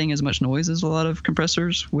 without adding as much noise as a lot of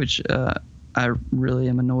compressors, which I really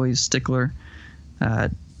am a noise stickler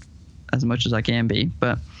as much as I can be.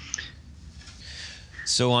 But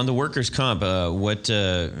so on the workers' comp, what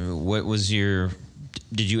was your?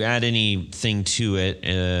 Did you add anything to it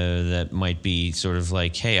that might be sort of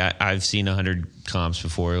like, hey, I've seen 100 comps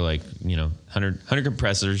before, like 100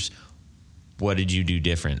 compressors. What did you do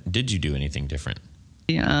different? Did you do anything different?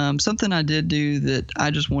 Something I did do that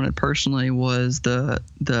I just wanted personally was the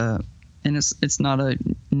and it's not a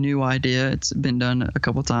new idea. It's been done a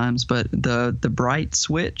couple times, but the bright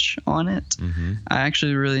switch on it, Mm-hmm. I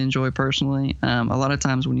actually really enjoy personally. A lot of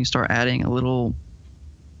times when you start adding a little,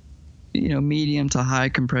 medium to high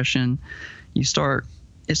compression, it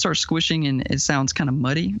starts squishing and it sounds kind of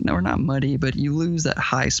muddy. No, or not muddy, but you lose that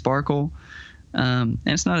high sparkle. And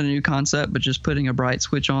it's not a new concept, but just putting a bright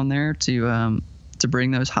switch on there to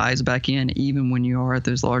bring those highs back in, even when you are at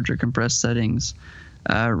those larger compressed settings,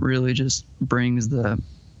 really just brings the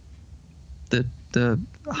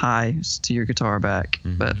highs to your guitar back.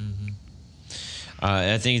 Mm-hmm. But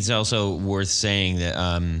I think it's also worth saying that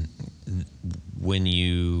when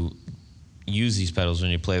you use these pedals,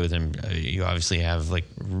 when you play with them, you obviously have like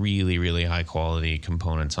really, really high quality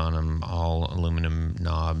components on them, all aluminum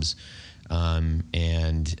knobs.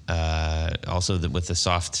 And also with the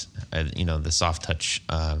soft, the soft touch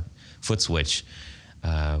foot switch,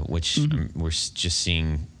 which we're just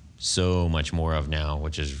seeing so much more of now,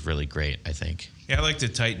 which is really great, I think. Yeah, I like the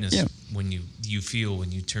tightness when you feel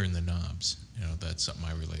when you turn the knobs. That's something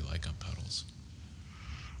I really like on pedals.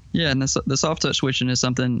 Yeah, and the soft touch switching is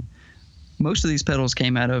something. Most of these pedals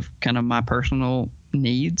came out of kind of my personal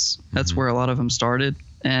needs. That's where a lot of them started,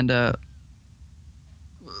 and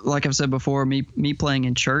like I've said before, me playing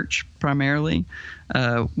in church primarily,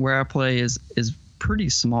 where I play is pretty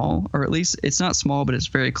small, or at least it's not small, but it's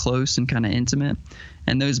very close and kind of intimate.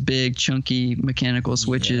 And those big, chunky mechanical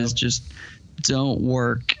switches just don't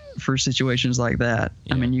work for situations like that.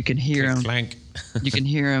 Yeah. I mean, you can hear them. You can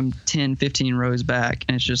hear them 10, 15 rows back,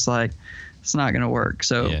 and it's just like, it's not going to work.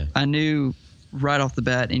 So I knew right off the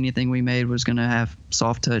bat anything we made was going to have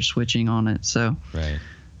soft touch switching on it. So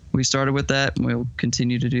we started with that, and we'll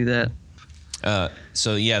continue to do that.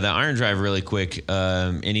 So the iron drive, really quick.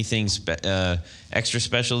 Anything extra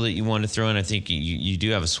special that you want to throw in? I think you do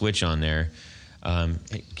have a switch on there.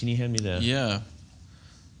 Hey, can you hand me the? Yeah.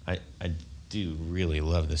 I do really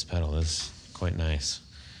love this pedal. It's quite nice.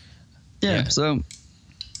 Yeah. So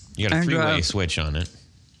you got a three-way switch on it.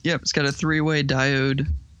 Yep, it's got a 3-way diode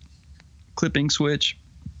clipping switch,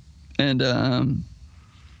 and a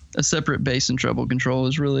separate bass and treble control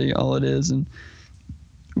is really all it is. And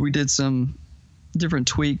we did some different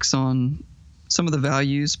tweaks on some of the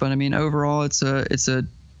values, but I mean overall it's a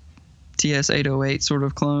TS-808 sort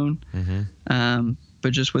of clone,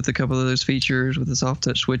 but just with a couple of those features with the soft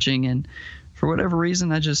touch switching. And for whatever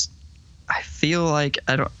reason, I feel like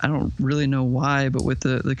I don't really know why, but with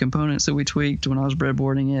the components that we tweaked when I was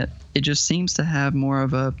breadboarding it just seems to have more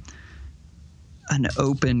of an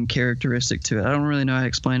open characteristic to it. I don't really know how to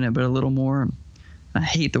explain it, but a little more. I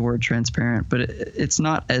hate the word transparent, but it's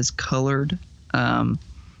not as colored.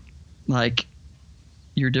 Like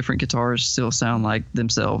your different guitars still sound like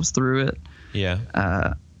themselves through it.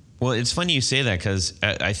 Yeah. Well, it's funny you say that, because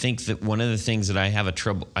I think that one of the things that I have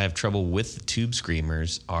trouble with tube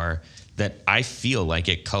screamers are that I feel like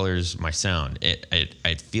it colors my sound.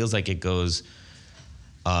 It feels like it goes.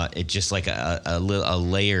 It just like a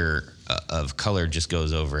layer of color just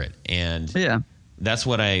goes over it, and that's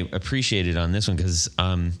what I appreciated on this one, because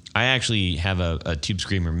I actually have a Tube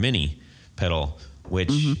Screamer Mini pedal,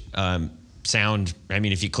 which sound. I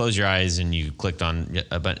mean, if you close your eyes and you clicked on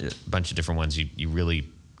a bunch of different ones, you really.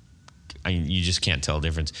 You just can't tell the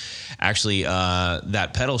difference. Actually,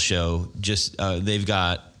 that pedal show just they've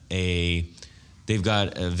got a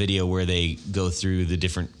video where they go through the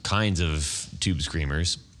different kinds of tube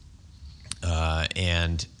screamers,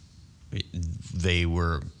 and they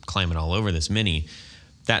were climbing all over this Mini.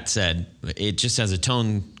 That said, it just has a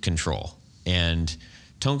tone control, and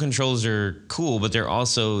tone controls are cool, but they're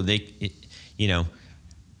also they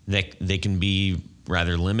can be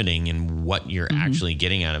rather limiting in what you're actually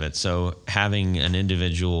getting out of it. So having an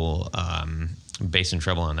individual bass and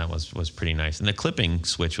treble on that was pretty nice, and the clipping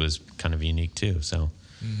switch was kind of unique too. So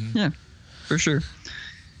yeah, for sure.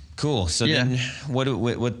 Cool. So then, what do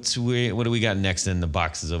we got next in the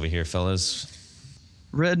boxes over here, fellas?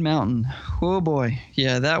 Red Mountain. Oh boy,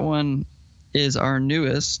 yeah, that one is our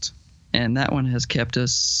newest, and that one has kept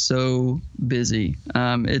us so busy.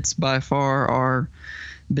 It's by far our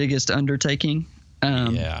biggest undertaking.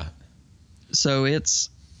 So it's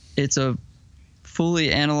a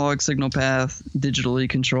fully analog signal path, digitally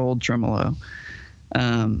controlled tremolo.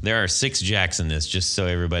 There are 6 jacks in this, just so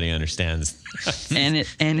everybody understands. and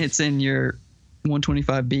it's in your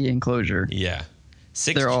 125B enclosure. Yeah.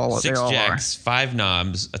 6 They're all jacks, 5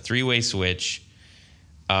 knobs, a 3-way switch,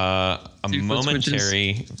 a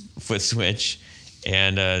momentary foot switch,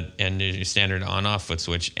 and a standard on-off foot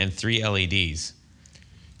switch, and 3 LEDs.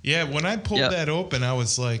 Yeah, when I pulled that open, I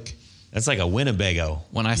was like... That's like a Winnebago.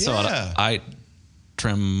 When I saw it, I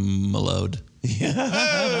tremoloed.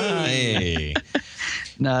 Hey.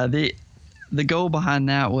 No, the goal behind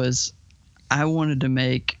that was I wanted to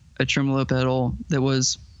make a tremolo pedal that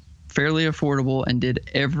was fairly affordable and did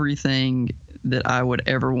everything that I would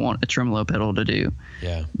ever want a tremolo pedal to do.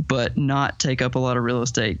 Yeah. But not take up a lot of real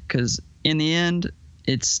estate, because in the end,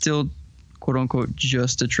 it's still quote unquote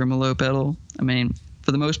just a tremolo pedal. I mean,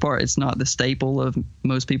 for the most part, it's not the staple of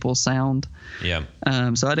most people's sound. Yeah.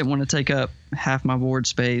 So I didn't want to take up half my board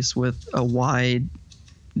space with a wide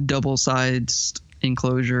double-sized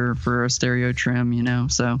enclosure for a stereo trim, you know.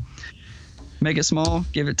 So make it small,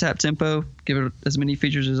 give it tap tempo, give it as many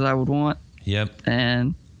features as I would want. Yep.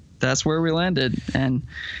 And that's where we landed. And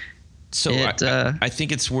so I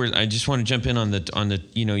think it's worth. I just want to jump in on the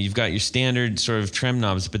you've got your standard sort of trem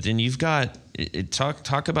knobs, but then you've got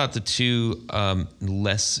talk about the 2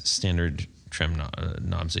 less standard trem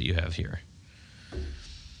knobs that you have here.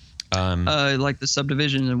 Like the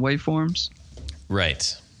subdivisions and waveforms.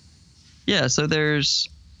 Right. Yeah. So there's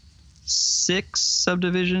 6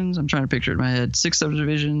 subdivisions. I'm trying to picture it in my head. 6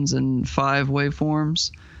 subdivisions and 5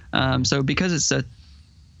 waveforms. So because it's a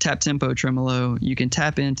tap tempo tremolo, you can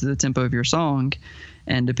tap into the tempo of your song,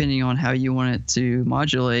 and depending on how you want it to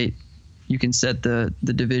modulate, you can set the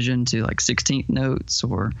division to like 16th notes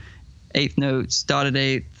or 8th notes, dotted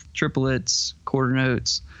 8th, triplets, quarter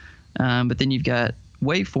notes. But then you've got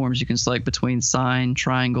waveforms you can select between sine,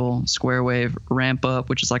 triangle, square wave, ramp up,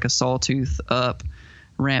 which is like a sawtooth up,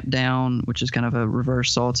 ramp down, which is kind of a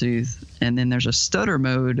reverse sawtooth, and then there's a stutter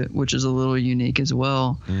mode, which is a little unique as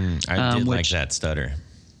well. I did like that stutter.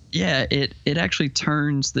 Yeah, it actually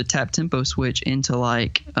turns the tap tempo switch into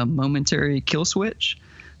like a momentary kill switch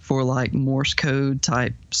for like Morse code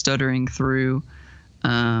type stuttering through.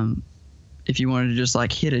 If you wanted to just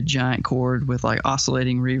like hit a giant chord with like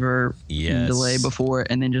oscillating reverb and delay before it,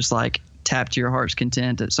 and then just like tap to your heart's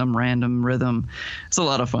content at some random rhythm, it's a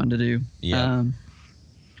lot of fun to do. Yeah.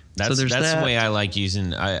 That's the way I like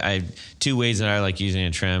using. I 2 ways that I like using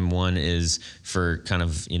a trem. One is for kind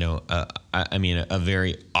of a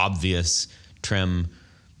very obvious trem.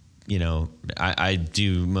 I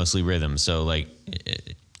do mostly rhythm, so like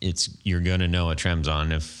you're gonna know a trem's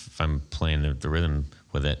on if I'm playing the rhythm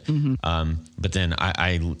with it. Mm-hmm. But then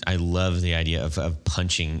I love the idea of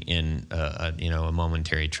punching in a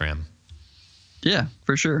momentary trem. Yeah,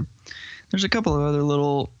 for sure. There's a couple of other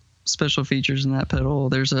little special features in that pedal.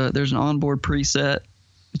 There's an onboard preset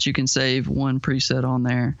that you can save 1 preset on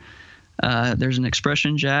there. There's an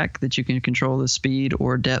expression jack that you can control the speed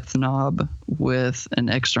or depth knob with an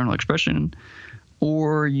external expression,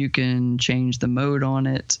 or you can change the mode on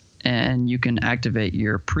it, and you can activate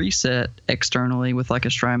your preset externally with like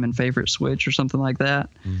a Strymon favorite switch or something like that.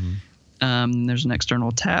 Mm-hmm. There's an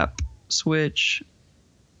external tap switch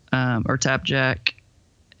or tap jack,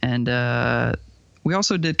 and we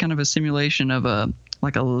also did kind of a simulation of a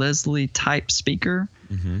Leslie type speaker.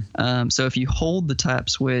 Mm-hmm. So if you hold the tap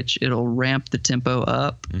switch, it'll ramp the tempo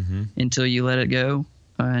up until you let it go.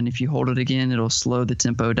 And if you hold it again, it'll slow the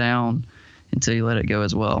tempo down until you let it go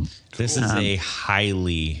as well. This is a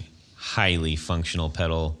highly, highly functional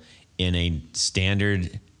pedal in a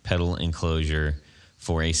standard pedal enclosure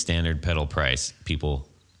for a standard pedal price, people.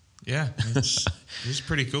 Yeah, it's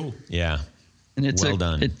pretty cool. Yeah. And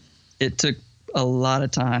done. It took a lot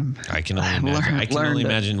of time. I can only imagine. I can only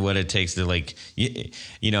imagine what it takes to like,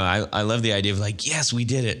 I love the idea of like, yes, we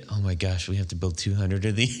did it. Oh my gosh, we have to build 200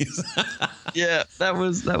 of these. Yeah, that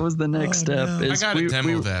was the next step. No. I got to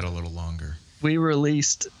demo that a little longer. We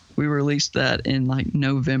released that in like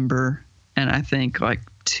November, and I think like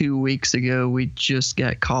 2 weeks ago we just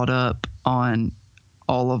got caught up on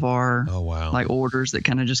all of our like orders that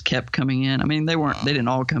kind of just kept coming in. I mean, they didn't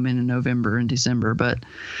all come in November and December, but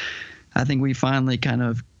I think we finally kind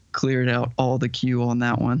of cleared out all the queue on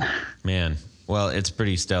that one. Man, well, it's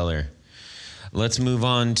pretty stellar. Let's move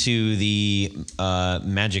on to the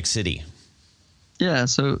Magic City. Yeah,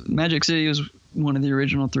 so Magic City was one of the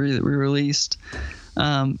original 3 that we released.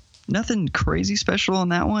 Nothing crazy special on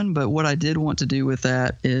that one, but what I did want to do with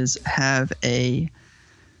that is have a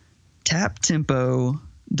tap tempo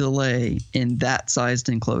delay in that sized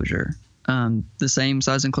enclosure. The same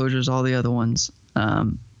size enclosure as all the other ones.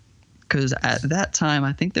 Because at that time,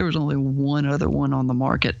 I think there was only one other one on the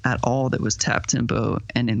market at all that was tap tempo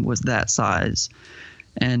and it was that size.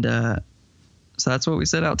 And so that's what we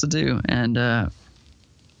set out to do. And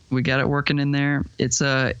we got it working in there. It's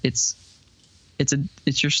your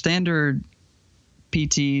standard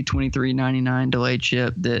PT 2399 delay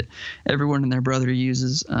chip that everyone and their brother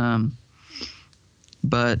uses.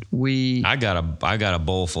 But I got a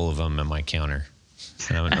bowl full of them at my counter.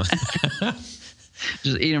 I don't know.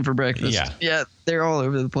 Just eat them for breakfast. Yeah, they're all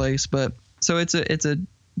over the place. But so it's a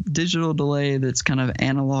digital delay that's kind of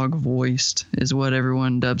analog voiced, is what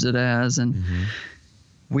everyone dubs it as. And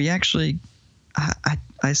we actually,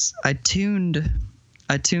 I tuned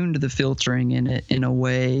the filtering in it in a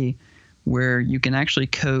way where you can actually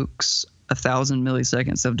coax 1,000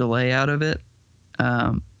 milliseconds of delay out of it.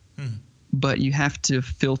 But you have to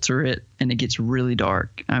filter it, and it gets really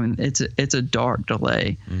dark. I mean, it's a dark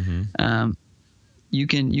delay. You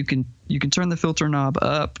can turn the filter knob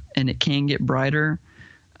up, and it can get brighter.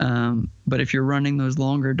 But if you're running those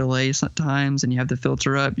longer delay times and you have the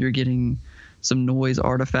filter up, you're getting some noise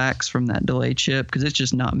artifacts from that delay chip because it's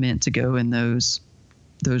just not meant to go in those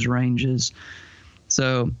ranges.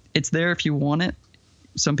 So it's there if you want it.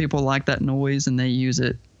 Some people like that noise, and they use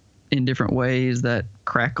it in different ways, that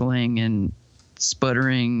crackling and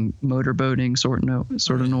sputtering motorboating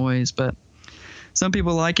sort of noise. But some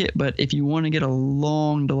people like it. But if you want to get a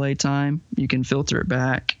long delay time, you can filter it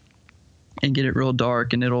back and get it real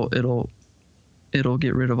dark, and it'll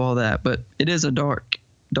get rid of all that. But it is a dark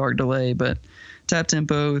delay. But tap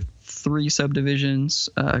tempo, 3 subdivisions,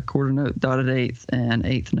 quarter note, dotted eighth, and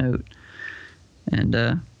eighth note.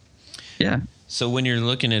 And yeah. So when you're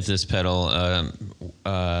looking at this pedal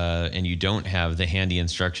and you don't have the handy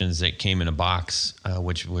instructions that came in a box,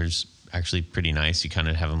 which was actually pretty nice. You kind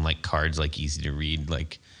of have them like cards, like easy to read,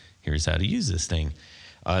 like here's how to use this thing.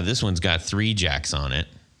 This one's got 3 jacks on it.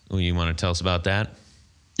 You want to tell us about that?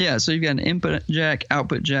 Yeah, so you've got an input jack,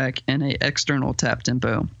 output jack, and a external tap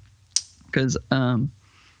tempo. Because, a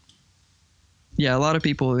lot of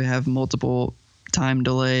people who have multiple time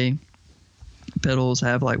delay pedals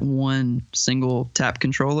have like one single tap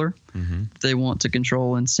controller they want to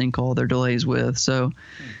control and sync all their delays with. So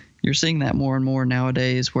you're seeing that more and more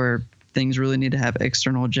nowadays, where things really need to have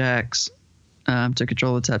external jacks to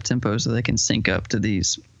control the tap tempo so they can sync up to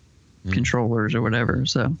these controllers or whatever.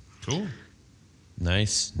 So cool.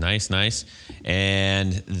 Nice.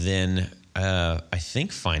 And then I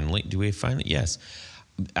think finally, yes.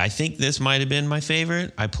 I think this might have been my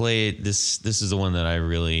favorite. I played this. This is the one that I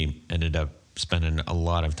really ended up spending a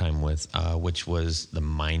lot of time with, which was the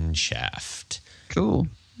Mine Shaft. Cool.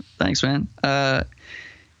 Thanks, man. The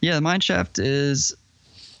Mine Shaft is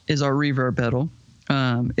our reverb pedal.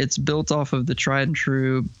 It's built off of the tried and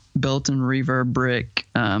true Belton reverb brick.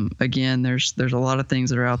 Again, there's a lot of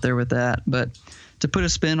things that are out there with that, but to put a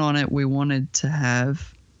spin on it, we wanted to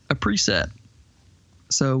have a preset.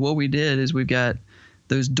 So what we did is we've got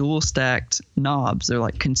those dual stacked knobs. They're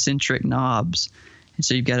like concentric knobs. And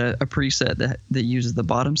so you've got a preset that uses the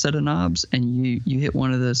bottom set of knobs, and you hit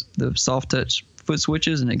one of the soft touch foot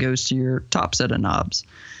switches, and it goes to your top set of knobs.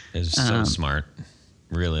 It's so smart.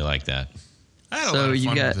 Really like that. I had a lot of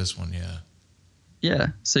fun with this one, yeah. Yeah,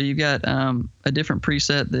 so you've got a different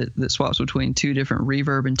preset that swaps between 2 different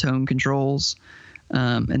reverb and tone controls,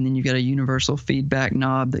 and then you've got a universal feedback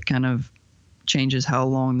knob that kind of changes how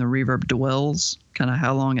long the reverb dwells, kind of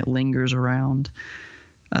how long it lingers around.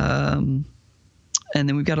 And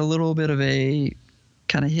then we've got a little bit of a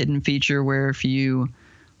kind of hidden feature where if you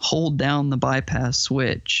hold down the bypass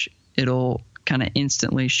switch, it'll kind of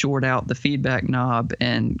instantly short out the feedback knob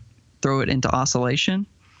and throw it into oscillation.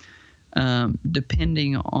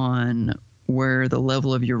 Depending on where the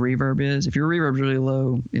level of your reverb is. If your reverb's really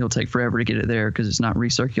low, it'll take forever to get it there because it's not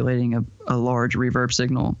recirculating a large reverb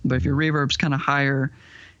signal. But if your reverb's kind of higher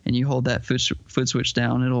and you hold that foot switch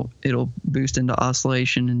down, it'll boost into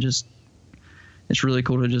oscillation, and just it's really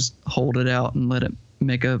cool to just hold it out and let it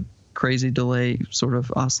make a crazy delay sort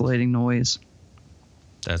of oscillating noise.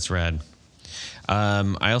 That's rad.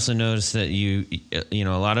 I also noticed that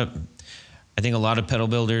I think a lot of pedal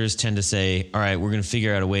builders tend to say, all right, we're going to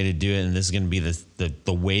figure out a way to do it, and this is going to be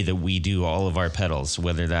the way that we do all of our pedals,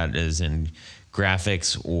 whether that is in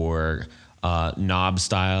graphics or knob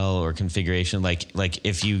style or configuration. Like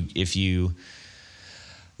if you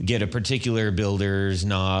get a particular builder's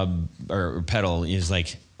knob or pedal, is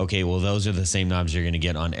like, okay, well, those are the same knobs you're going to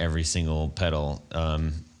get on every single pedal.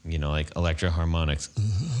 Like electro harmonics.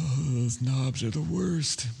 Those knobs are the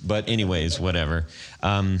worst. But anyways, whatever.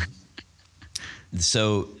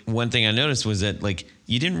 So one thing I noticed was that, like,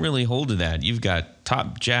 you didn't really hold to that. You've got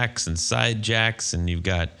top jacks and side jacks, and you've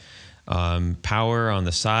got power on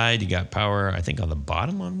the side. You got power, I think, on the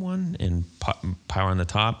bottom on one, and power on the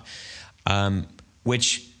top,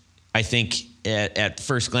 which I think at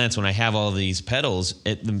first glance, when I have all these pedals,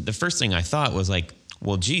 the first thing I thought was like,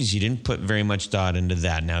 well, geez, you didn't put very much thought into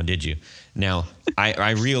that now, did you? Now,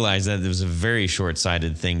 I realized that it was a very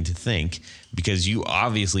short-sighted thing to think, because you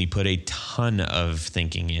obviously put a ton of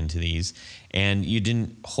thinking into these, and you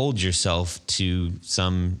didn't hold yourself to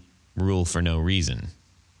some rule for no reason.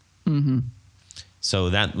 Mm-hmm. So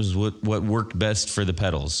that was what worked best for the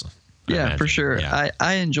pedals. Yeah, for sure. Yeah.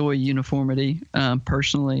 I enjoy uniformity.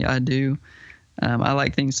 Personally, I do. I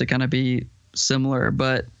like things to kind of be similar,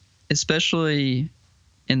 but especially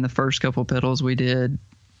in the first couple pedals we did,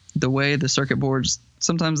 the way the circuit boards,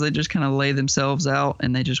 sometimes they just kind of lay themselves out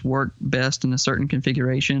and they just work best in a certain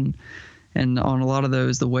configuration. And on a lot of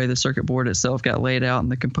those, the way the circuit board itself got laid out and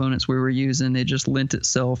the components we were using, it just lent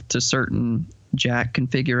itself to certain jack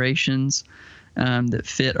configurations that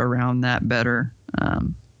fit around that better.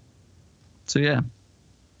 So, yeah.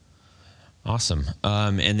 Awesome.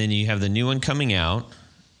 And then you have the new one coming out.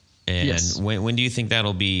 And yes. When do you think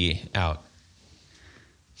that'll be out?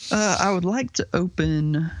 I would like to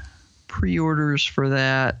open pre-orders for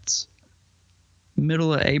that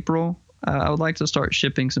middle of April. I would like to start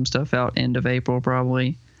shipping some stuff out end of April,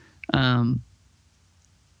 probably. I'm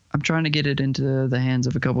trying to get it into the hands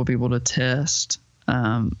of a couple of people to test,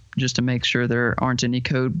 just to make sure there aren't any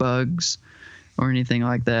code bugs or anything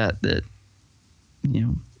like that,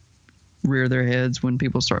 rear their heads when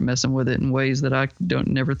people start messing with it in ways that I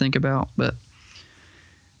never think about. But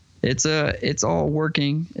it's all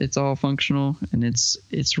working, it's all functional, and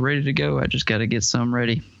it's ready to go. I just got to get some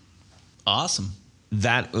ready. Awesome.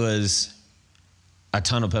 That was a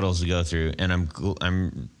ton of pedals to go through, and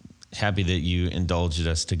I'm happy that you indulged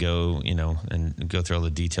us to go, and go through all the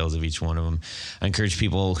details of each one of them. I encourage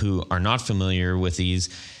people who are not familiar with these,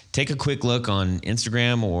 take a quick look on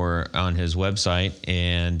Instagram or on his website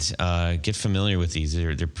and get familiar with these.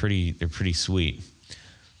 They're pretty sweet.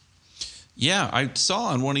 Yeah, I saw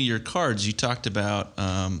on one of your cards you talked about.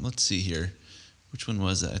 Let's see here, which one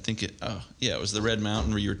was that? I think it was the Red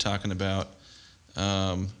Mountain, where you were talking about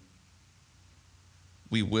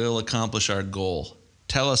we will accomplish our goal.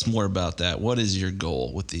 Tell us more about that. What is your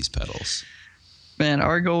goal with these pedals? Man,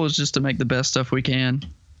 our goal is just to make the best stuff we can.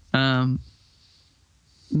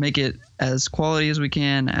 Make it as quality as we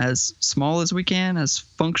can, as small as we can, as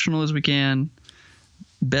functional as we can,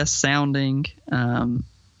 best sounding.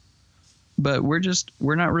 But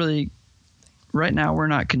we're not really, right now, we're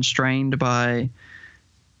not constrained by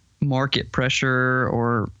market pressure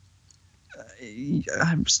or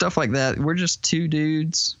stuff like that. We're just two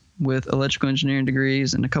dudes with electrical engineering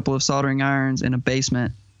degrees and a couple of soldering irons in a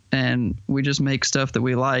basement, and we just make stuff that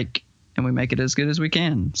we like, and we make it as good as we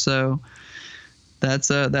can. So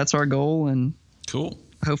that's our goal, and cool.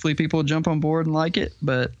 Hopefully people jump on board and like it,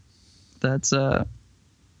 but we're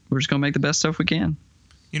just gonna make the best stuff we can.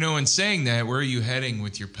 In saying that, where are you heading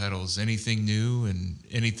with your pedals? Anything new and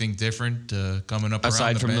anything different coming up?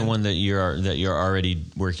 Aside from the one that you're already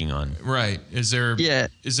working on, right? Is there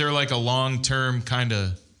like a long-term kind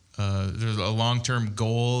of there's a long-term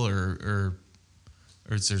goal, or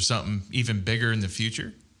is there something even bigger in the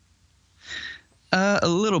future? A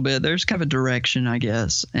little bit. There's kind of a direction, I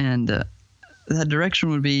guess, and that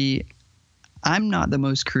direction would be, I'm not the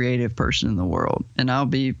most creative person in the world, and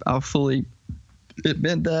I'll fully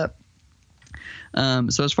admit that.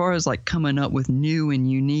 So as far as like coming up with new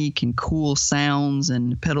and unique and cool sounds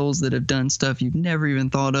and pedals that have done stuff you've never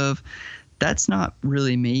even thought of, that's not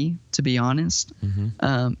really me, to be honest.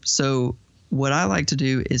 Mm-hmm. So what I like to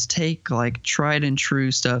do is take like tried and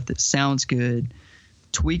true stuff that sounds good,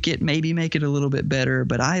 tweak it, maybe make it a little bit better,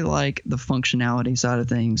 but I like the functionality side of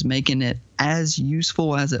things, making it as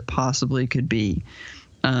useful as it possibly could be.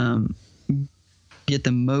 Get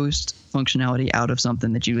the most functionality out of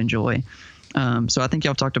something that you enjoy. So I think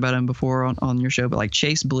y'all talked about him before on your show, but like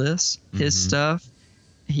Chase Bliss, his stuff,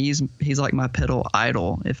 he's like my pedal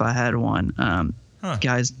idol if I had one.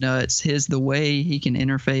 Guy's nuts. The way he can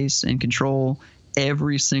interface and control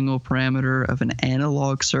every single parameter of an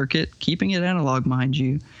analog circuit, keeping it analog, mind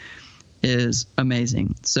you, is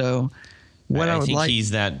amazing. So I think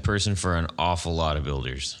he's that person for an awful lot of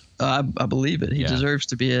builders. I believe it. He deserves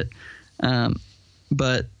to be it.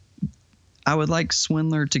 But I would like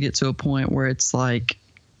Swindler to get to a point where it's like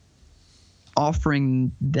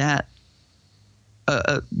offering that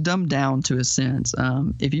dumbed down to a sense.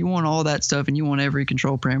 If you want all that stuff and you want every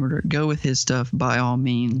control parameter, go with his stuff by all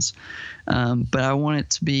means. But I want it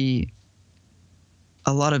to be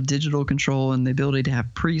a lot of digital control and the ability to have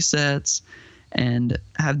presets and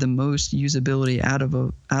have the most usability out of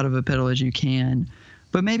a pedal as you can,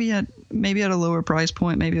 but maybe at a lower price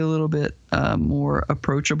point, maybe a little bit more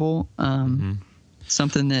approachable.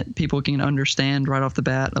 Something that people can understand right off the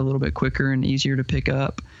bat a little bit quicker and easier to pick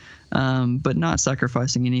up, but not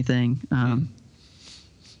sacrificing anything.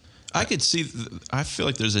 I could see. I feel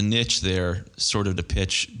like there's a niche there, sort of to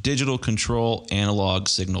pitch digital control, analog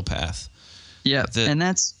signal path. Yeah, and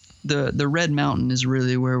that's the Red Mountain is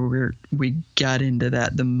really where we got into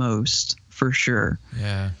that the most, for sure.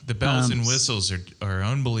 Yeah, the bells and whistles are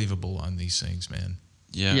unbelievable on these things, man.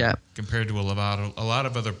 Yeah. Compared to a lot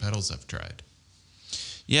of other pedals I've tried.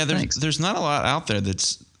 Yeah, there's not a lot out there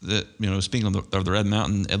speaking of the Red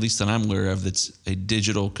Mountain, at least that I'm aware of, that's a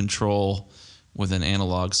digital control with an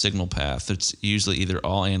analog signal path. It's usually either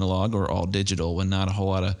all analog or all digital, and not a whole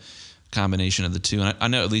lot of combination of the two. And I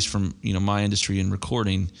know, at least from my industry in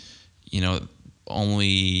recording,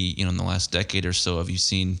 only in the last decade or so have you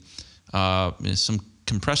seen some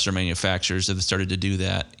compressor manufacturers that have started to do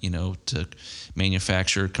that, to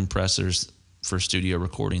manufacture compressors for studio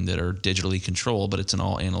recording that are digitally controlled, but it's an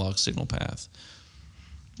all analog signal path.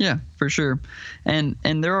 Yeah, for sure. And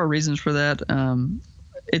there are reasons for that.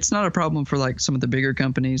 It's not a problem for like some of the bigger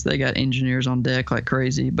companies. They got engineers on deck like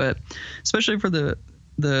crazy, but especially for the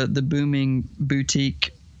booming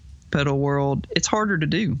boutique pedal world, it's harder to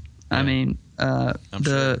do. Yeah. I mean,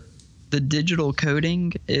 the digital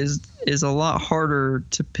coding is a lot harder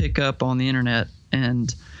to pick up on the internet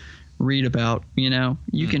and read about.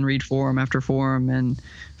 You can read forum after forum and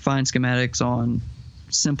find schematics on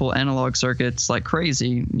simple analog circuits like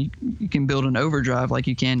crazy. You can build an overdrive like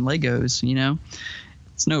you can Legos.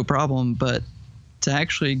 It's no problem, but to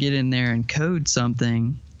actually get in there and code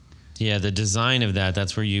something. Yeah, the design of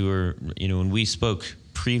that's where you were, when we spoke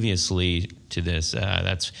previously to this,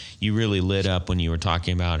 you really lit up when you were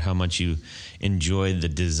talking about how much you enjoyed the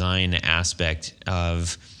design aspect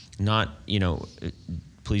of not,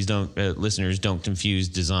 please don't, listeners, don't confuse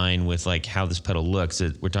design with like how this pedal looks.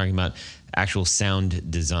 We're talking about actual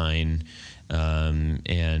sound design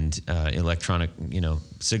and electronic,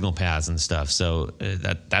 signal paths and stuff. So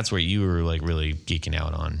that's where you were like really geeking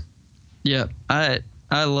out on. Yeah, I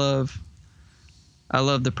love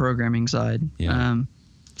the programming side. Yeah.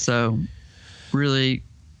 So really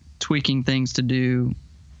tweaking things to do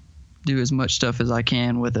as much stuff as I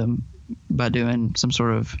can with them by doing some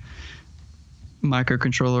sort of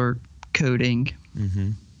microcontroller coding.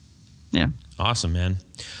 Mm-hmm. Yeah. Awesome, man.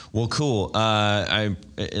 Well, cool.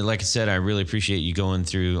 Like I said, I really appreciate you going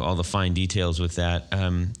through all the fine details with that.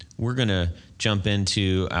 We're going to jump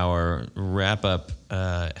into our wrap-up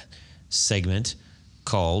segment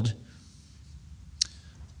called...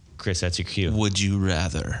 Chris, that's your cue. Would you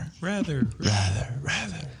rather? Rather.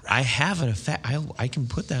 I have an effect. I can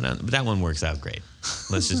put that on. But that one works out great.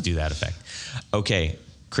 Let's just do that effect. Okay,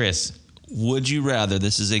 Chris. Would you rather?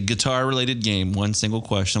 This is a guitar-related game. One single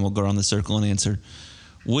question. We'll go around the circle and answer.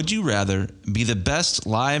 Would you rather be the best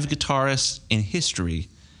live guitarist in history,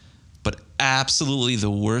 but absolutely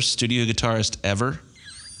the worst studio guitarist ever,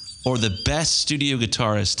 or the best studio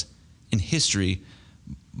guitarist in history,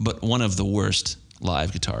 but one of the worst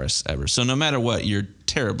live guitarists ever? So no matter what, you're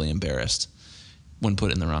terribly embarrassed when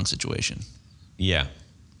put in the wrong situation. Yeah.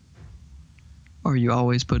 Are you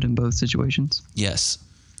always put in both situations? Yes.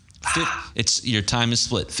 It's your time is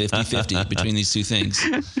split 50-50 between these two things.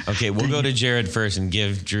 Okay, we'll go to Jared first and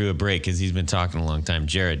give Drew a break because he's been talking a long time.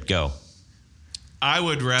 Jared, go. I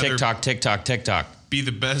would rather TikTok. be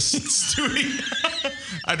the best studio.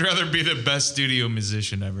 I'd rather be the best studio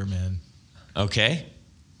musician ever, man. Okay.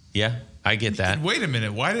 Yeah, I get that. Wait a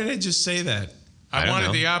minute. Why did I just say that? I don't wanted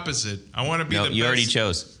know. the opposite. I want to be the best. You already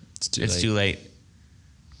chose. It's too late.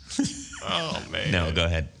 Oh, man. No, go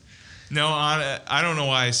ahead. No, I don't know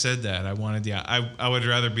why I said that. I would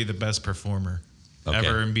rather be the best performer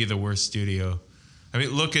ever and be the worst studio. I mean,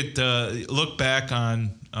 look back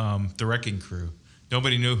on the Wrecking Crew.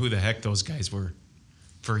 Nobody knew who the heck those guys were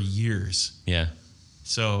for years. Yeah.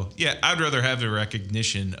 So, yeah, I'd rather have the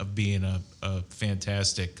recognition of being a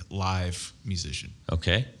fantastic live musician.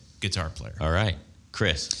 Okay. Guitar player. All right.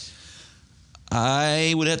 Chris.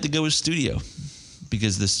 I would have to go with studio,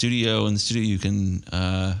 because the studio you can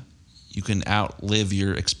outlive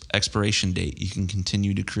your expiration date. You can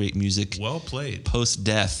continue to create music. Well played.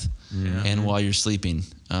 Post-death and while you're sleeping.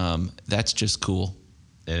 That's just cool.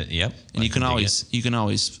 Yep. And you can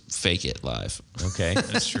always fake it live. Okay.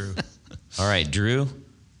 That's true. All right, Drew.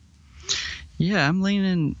 Yeah, I'm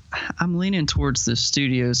leaning towards the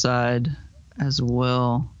studio side as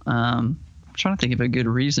well. I'm trying to think of a good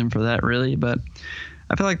reason for that, really, but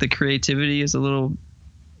I feel like the creativity is a little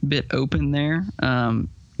bit open there.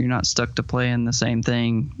 You're not stuck to playing the same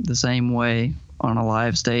thing the same way on a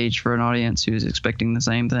live stage for an audience who's expecting the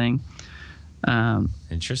same thing.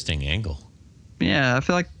 Interesting angle. Yeah, I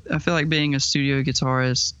feel like being a studio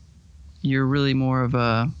guitarist, you're really more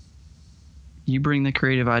of you bring the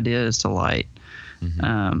creative ideas to light.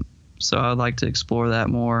 Mm-hmm. So I'd like to explore that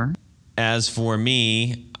more. As for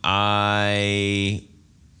me,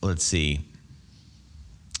 let's see.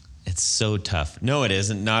 It's so tough. No, it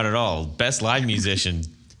isn't. Not at all. Best live musician.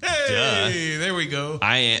 Hey, there we go.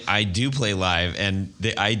 I do play live, and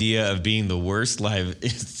the idea of being the worst live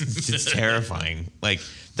is terrifying. Like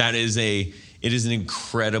it is an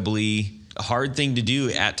incredibly hard thing to do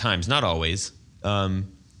at times. Not always,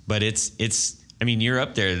 but it's. I mean, you're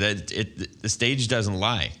up there. The stage doesn't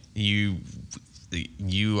lie. You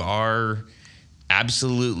are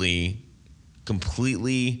absolutely,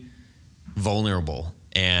 completely vulnerable,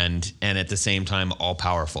 and at the same time all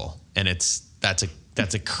powerful, and that's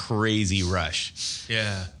a crazy rush.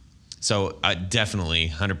 Yeah. So definitely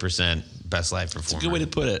 100% best live performer. It's a good way to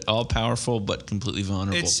put it. All powerful but completely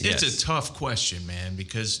vulnerable. It's a tough question, man,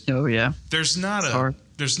 because there's not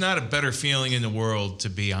a better feeling in the world to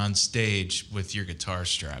be on stage with your guitar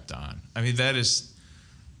strapped on. I mean, that is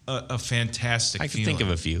a fantastic feeling. I can think of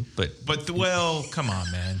a few, but well, come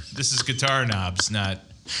on, man. This is Guitar Knobs, not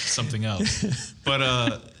something else.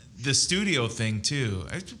 But the studio thing too.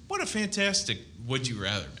 What a fantastic would you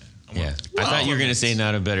rather, man. Yeah, I thought you were going to say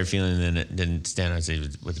not a better feeling than stand on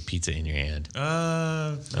stage with a pizza in your hand.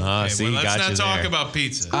 Okay, see, well, let's not talk there. about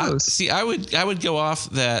pizza. I would go off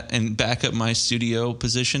that and back up my studio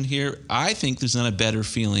position here. I think there's not a better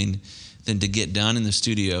feeling than to get done in the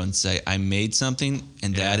studio and say, I made something,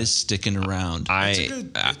 and that is sticking around. I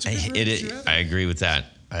agree with that.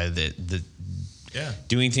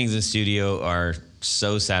 Doing things in the studio are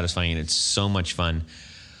so satisfying, and it's so much fun,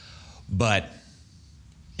 but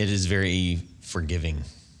it is very forgiving,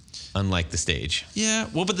 unlike the stage. Yeah,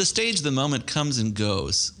 well, but the stage, the moment comes and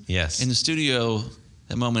goes. Yes. In the studio,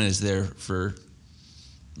 that moment is there for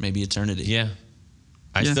maybe eternity. Yeah.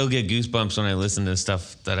 I still get goosebumps when I listen to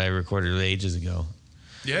stuff that I recorded ages ago.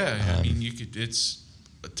 Yeah, I mean, it's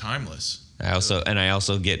timeless. I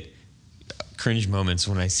also get cringe moments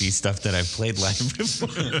when I see stuff that I've played live before.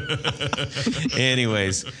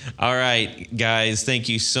 Anyways, all right, guys, thank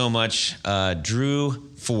you so much, Drew,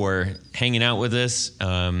 for hanging out with us.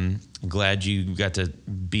 Glad you got to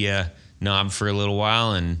be a knob for a little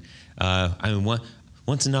while, and I mean,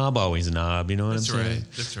 once a knob, always a knob. You know what I'm saying?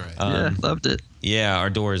 That's right. Yeah, loved it. Yeah, our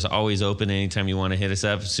door is always open anytime you want to hit us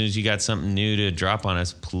up. As soon as you got something new to drop on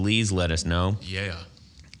us, please let us know. Yeah.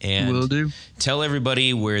 And will do. Tell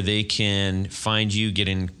everybody where they can find you, get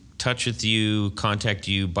in touch with you, contact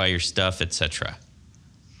you, buy your stuff, etc.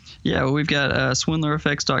 Yeah, well, we've got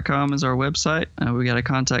swindlereffects.com is our website. We got a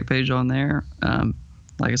contact page on there.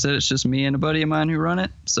 Like I said, it's just me and a buddy of mine who run it,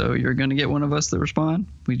 so you're going to get one of us that respond.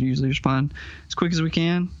 We usually respond as quick as we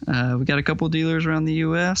can. We got a couple of dealers around the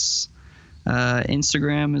U.S.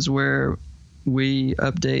 Instagram is where we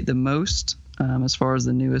update the most. As far as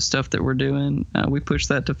the newest stuff that we're doing, we push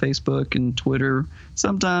that to Facebook and Twitter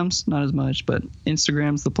sometimes, not as much, but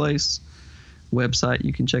Instagram's the place. Website,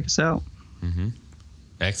 you can check us out. Mm-hmm.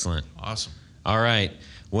 Excellent. Awesome. All right.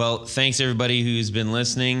 Well, thanks everybody who's been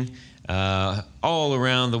listening all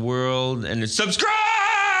around the world, and subscribe!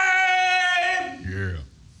 Yeah.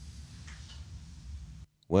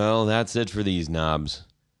 Well, that's it for these knobs.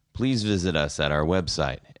 Please visit us at our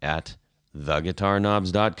website at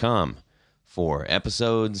theguitarknobs.com for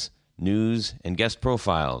episodes, news, and guest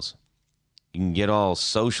profiles. You can get all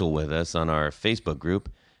social with us on our Facebook group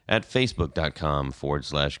at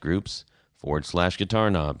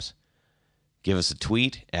facebook.com/groups/guitarknobs. Give us a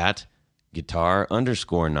tweet at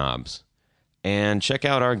guitar_knobs. And check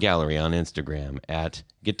out our gallery on Instagram at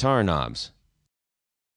guitarknobs.